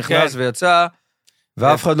 שהכדור נכנס ויצא,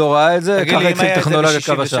 ואף אחד לא ראה את זה, ככה התחיל טכנולוגיה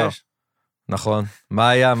קו השער. נכון, מה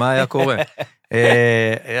היה קורה?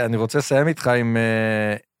 אני רוצה לסיים איתך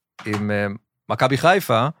עם מכבי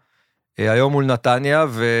חיפה, היום מול נתניה,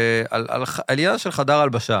 ועל עלייה של חדר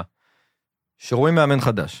הלבשה, שרואים מאמן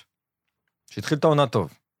חדש, שהתחיל את העונה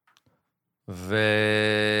טוב,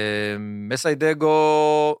 ומסאי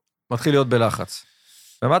מתחיל להיות בלחץ.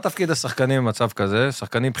 ומה תפקיד השחקנים במצב כזה?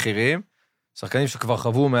 שחקנים בכירים, שחקנים שכבר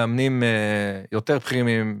חוו מאמנים יותר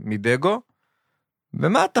בכירים מדגו,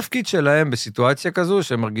 ומה התפקיד שלהם בסיטואציה כזו,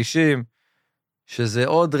 שהם מרגישים שזה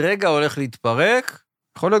עוד רגע הולך להתפרק,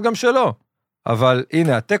 יכול להיות גם שלא, אבל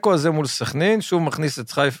הנה, הטקו הזה מול סכנין, שוב מכניס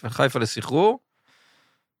את חיפה לסחרור,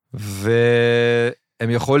 והם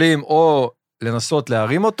יכולים או לנסות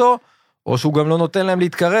להרים אותו, או שהוא גם לא נותן להם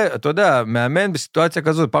להתקרב, אתה יודע, מאמן בסיטואציה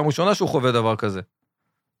כזו, פעם ראשונה שהוא חווה דבר כזה.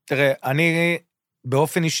 תראה, אני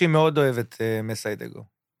באופן אישי מאוד אוהב את מסאי דגו.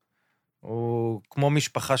 הוא כמו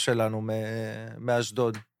משפחה שלנו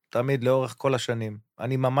מאשדוד, תמיד לאורך כל השנים.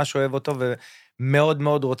 אני ממש אוהב אותו ומאוד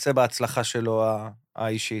מאוד רוצה בהצלחה שלו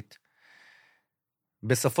האישית.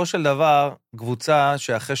 בסופו של דבר, קבוצה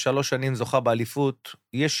שאחרי 3 שנים זוכה באליפות,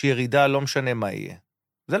 יש ירידה, לא משנה מה יהיה.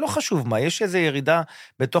 זה לא חשוב מה, יש איזו ירידה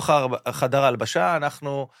בתוך חדר ההלבשה,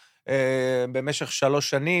 אנחנו במשך 3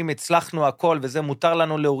 שנים הצלחנו הכל, וזה מותר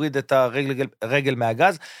לנו להוריד את הרגל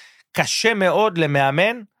מהגז. קשה מאוד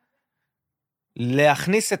למאמן,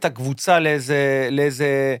 להכניס את הקבוצה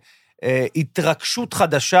לאיזה התרגשות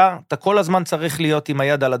חדשה, אתה כל הזמן צריך להיות עם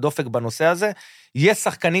היד על הדופק בנושא הזה, יש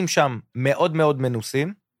שחקנים שם מאוד מאוד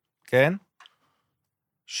מנוסים, כן?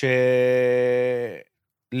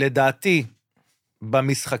 שלדעתי,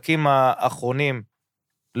 במשחקים האחרונים,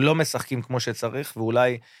 לא משחקים כמו שצריך,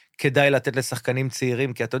 ואולי כדאי לתת לשחקנים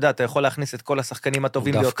צעירים, כי אתה יודע, אתה יכול להכניס את כל השחקנים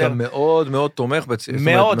הטובים ביותר. הוא דווקא מאוד מאוד תומך בצעירים.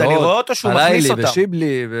 מאוד, אני רואה אותו שהוא מכניס אותם.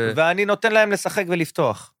 ושיבלי. ואני נותן להם לשחק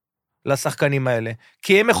ולפתוח לשחקנים האלה,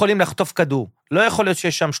 כי הם יכולים לחטוף כדור. לא יכול להיות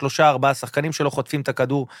שיש שם 3-4 שחקנים שלא חוטפים את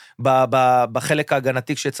הכדור בחלק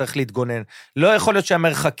ההגנתי שצריך להתגונן. לא יכול להיות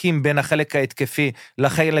שהמרחקים בין החלק ההתקפי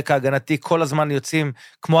לחלק ההגנתי כל הזמן יוצאים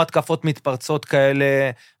כמו התקפות מתפרצות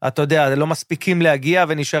כאלה, אתה יודע, לא מספיקים להגיע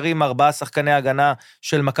ונשארים 4 שחקני הגנה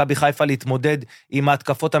של מכבי חיפה להתמודד עם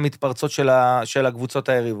ההתקפות המתפרצות של הקבוצות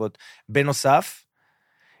היריבות. בנוסף,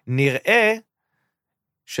 נראה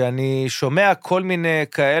שאני שומע כל מיני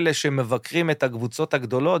כאלה שמבקרים את הקבוצות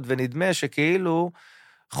הגדולות, ונדמה שכאילו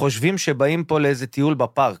חושבים שבאים פה לאיזה טיול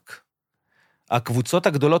בפארק. הקבוצות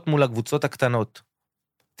הגדולות מול הקבוצות הקטנות.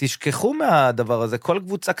 תשכחו מהדבר הזה, כל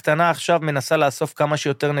קבוצה קטנה עכשיו מנסה לאסוף כמה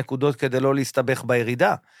שיותר נקודות כדי לא להסתבך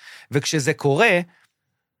בירידה, וכשזה קורה,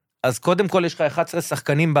 אז קודם כל יש לך 11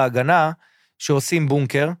 שחקנים בהגנה, שעושים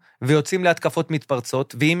בונקר, ויוצאים להתקפות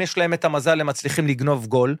מתפרצות, ואם יש להם את המזל, הם מצליחים לגנוב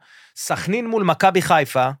גול, סכנין מול מכבי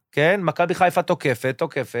חיפה, כן? מכבי חיפה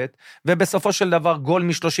תוקפת, ובסופו של דבר גול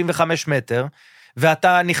מ-35 מטר,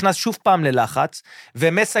 ואתה נכנס שוב פעם ללחץ,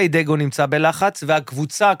 ומסאי דגו נמצא בלחץ,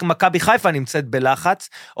 והקבוצה, מכבי חיפה נמצאת בלחץ,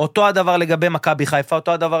 אותו הדבר לגבי מכבי חיפה,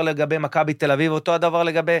 אותו הדבר לגבי מכבי תל אביב, אותו הדבר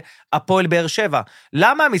לגבי הפועל באר שבע.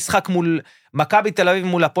 למה המשחק מול מכבי תל אביב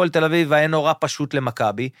מול הפועל תל אביב, היה נורא פשוט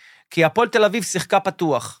למכבי? כי הפועל תל אביב שיחקה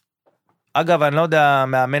פתוח. אגב, אני לא יודע,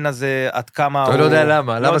 המאמן הזה עד כמה אתה לא יודע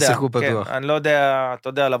למה, למה שיחקו פתוח? כן, אני לא יודע, אתה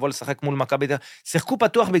יודע, לבוא לשחק מול מכבי תל אביב. שיחקו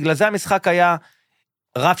פתוח, בגלל זה המשחק היה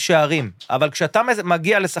רב שערים, אבל כשאתה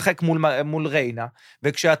מגיע לשחק מול ריינה,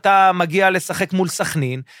 וכשאתה מגיע לשחק מול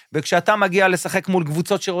סכנין, וכשאתה מגיע לשחק מול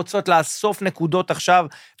קבוצות שרוצות לאסוף נקודות עכשיו,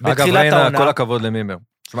 בתחילת העונה. אגב, ריינה, כל הכבוד למימר.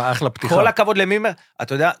 תשמע, אחלה פתיחה. כל הכבוד למימר,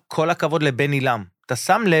 אתה יודע, כל הכבוד לבן אילם. אתה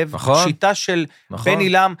שם לב, נכון, שיטה של נכון. בן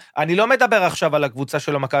אילם, אני לא מדבר עכשיו על הקבוצה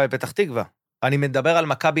שלו מכבי פתח תקווה, אני מדבר על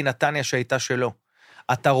מכבי נתניה שהייתה שלו.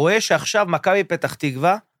 אתה רואה שעכשיו מכבי פתח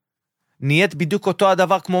תקווה, נהיית בדיוק אותו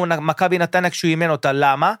הדבר כמו מכבי נתניה כשהוא אימן אותה.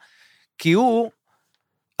 למה? כי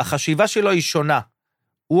החשיבה שלו היא שונה.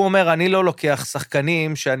 הוא אומר, אני לא לוקח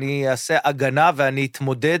שחקנים שאני אעשה הגנה ואני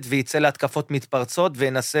אתמודד ויצא להתקפות מתפרצות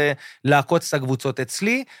ואנסה לעקוץ את הקבוצות.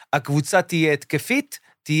 אצלי, הקבוצה תהיה התקפית,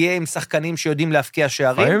 תהיה עם שחקנים שיודעים להפקיע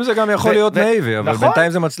שערים. לפעמים זה גם יכול להיות נאיבי, אבל נכון,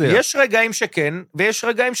 בינתיים זה מצליח. יש רגעים שכן, ויש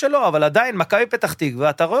רגעים שלא, אבל עדיין מכבי פתח תקווה,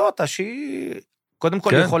 אתה רואה אותה שהיא קודם כל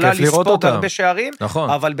כן, יכולה לספוג הרבה שערים, נכון.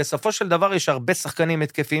 אבל בסופו של דבר יש הרבה שחקנים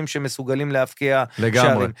התקפיים שמסוגלים להפקיע לגמרי.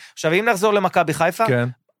 שערים. עכשיו, אם נחזור למכבי חיפה, כן.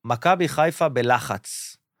 מכבי חיפה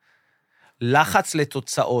בלחץ. לחץ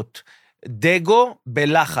לתוצאות. דגו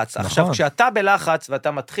בלחץ. נכון. עכשיו, כשאתה בלחץ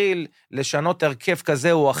ואתה מתחיל לשנות הרכב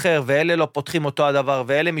כזה או אחר, ואלה לא פותחים אותו הדבר,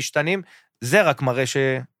 ואלה משתנים, זה רק מראה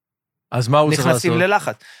אז מה הוא צריך לעשות? נכנסים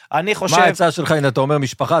ללחץ. אני חושב... מה העצה שלך, אם אתה אומר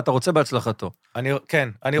משפחה, אתה רוצה בהצלחתו? כן,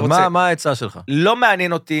 אני רוצה... מה העצה שלך? לא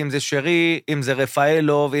מעניין אותי אם זה שרי, אם זה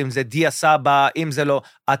רפאלוב, אם זה דיה סבא, אם זה לא...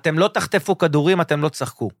 אתם לא תחטפו כדורים, אתם לא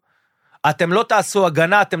צחקו. אתם לא תעשו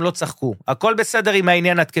הגנה, אתם לא צחקו. הכל בסדר עם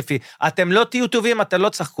העניין התקפי. אתם לא תהיו טובים, אתם לא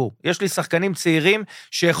צחקו. יש לי שחקנים צעירים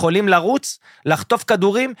שיכולים לרוץ, לחטוף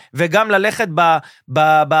כדורים, וגם ללכת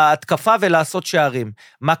בהתקפה ולעשות שערים.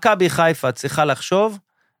 מכבי חיפה צריכה לחשוב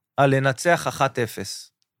על לנצח 1-0.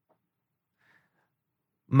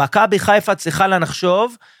 מכבי חיפה צריכה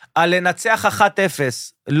לחשוב על לנצח 1-0.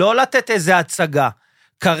 לא לתת איזה הצגה.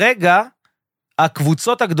 כרגע,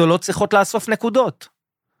 הקבוצות הגדולות צריכות לאסוף נקודות.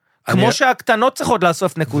 כמו שהקטנות צריכות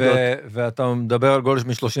לאסוף נקודות. ואתה מדבר על גול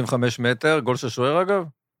מ-35 מטר, גול של שוער אגב?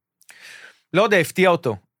 לא יודע, הפתיע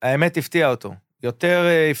אותו. האמת הפתיע אותו. יותר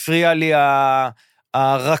הפריע לי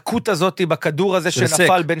הרכות הזאת בכדור הזה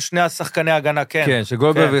שנפל בין שני השחקני ההגנה, כן. כן,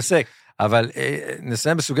 שגולדברג וסק. אבל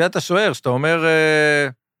נסיים בסוגיית השוער, שאתה אומר,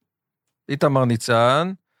 איתמר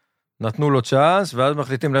ניצן, נתנו לו צ'אנס, ואז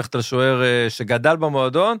מחליטים ללכת על שוער שגדל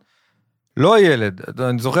במועדון, לא ילד.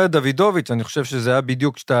 אני זוכר את דוידוביץ', אני חושב שזה היה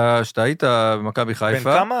בדיוק שאתה היית במכבי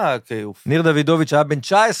חיפה. בן כמה קיוף? ניר דוידוביץ' היה בן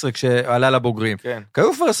 19 כשעלה לבוגרים. כן.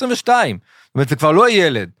 קיוף כבר 22. זאת אומרת, זה כבר לא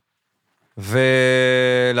ילד.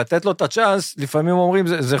 ולתת לו את הצ'אנס, לפעמים אומרים,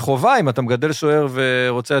 זה חובה אם אתה מגדל שוער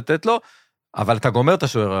ורוצה לתת לו, אבל אתה גומר את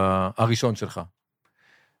השוער הראשון שלך.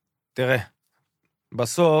 תראה,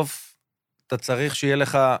 בסוף אתה צריך שיהיה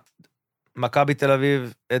לך מכבי תל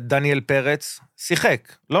אביב, את דניאל פרץ,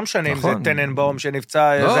 שיחק. לא משנה נכון. אם זה טננבאום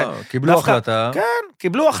שנפצע. לא, זה, קיבלו דווקא, החלטה. כן,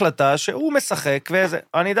 קיבלו החלטה שהוא משחק, וזה,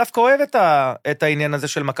 אני דווקא אוהב את העניין הזה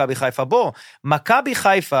של מכבי חיפה. בוא, מכבי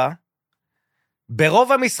חיפה,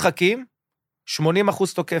 ברוב המשחקים, 80%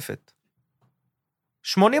 תוקפת.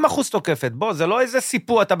 80% תוקפת. בוא, זה לא איזה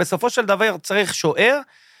סיפור, אתה בסופו של דבר צריך שוער,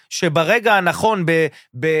 שברגע הנכון,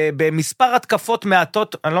 במספר התקפות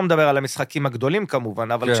מעטות, אני לא מדבר על המשחקים הגדולים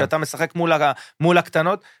כמובן, אבל כשאתה משחק מול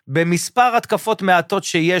הקטנות, במספר התקפות מעטות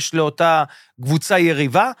שיש לאותה קבוצה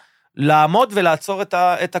יריבה, לעמוד ולעצור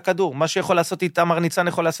את הכדור. מה שיכול לעשות איתמר ניצן,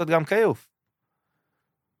 יכול לעשות גם קיוף.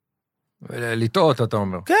 לטעות, אתה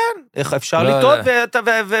אומר. כן, איך אפשר לטעות,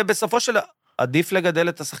 ובסופו של... עדיף לגדל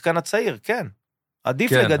את השחקן הצעיר, כן.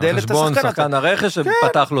 עדיף לגדל את השחקן. כן, שחקן הרכש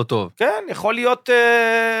שפתח לו טוב. כן, יכול להיות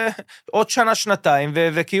עוד שנה, שנתיים,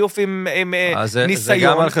 וקיוף עם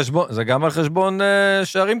ניסיון. זה גם על חשבון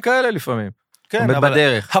שערים כאלה לפעמים. כן,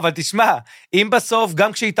 אבל תשמע, אם בסוף,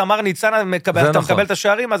 גם כשאיתמר ניצן אתה מקבל את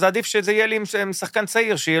השערים, אז עדיף שזה יהיה לי עם שחקן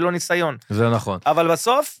צעיר, שיהיה לו ניסיון. זה נכון. אבל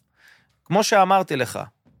בסוף, כמו שאמרתי לך,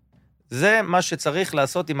 זה מה שצריך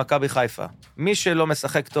לעשות עם מכבי חיפה. מי שלא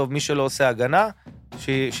משחק טוב, מי שלא עושה הגנה,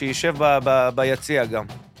 שישב ביציע גם.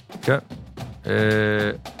 כן.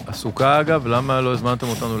 הסוכה אגב, למה לא הזמנתם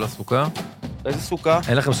אותנו לסוכה? איזה סוכה?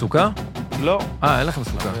 אין לכם סוכה? לא. אין לכם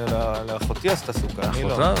סוכה. לאחותי עשתה סוכה, אני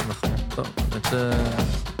לא. אחותה? נכון. טוב, באמת ש...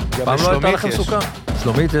 פעם לא הייתה לכם סוכה?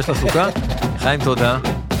 שלומית, יש לה סוכה? חיים, תודה.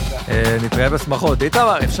 נתראה בשמחות.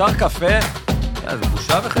 איתמר, אפשר קפה? זה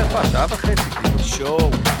בושה וחרפה, שעה וחצי.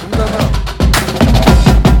 שואו. שום דבר.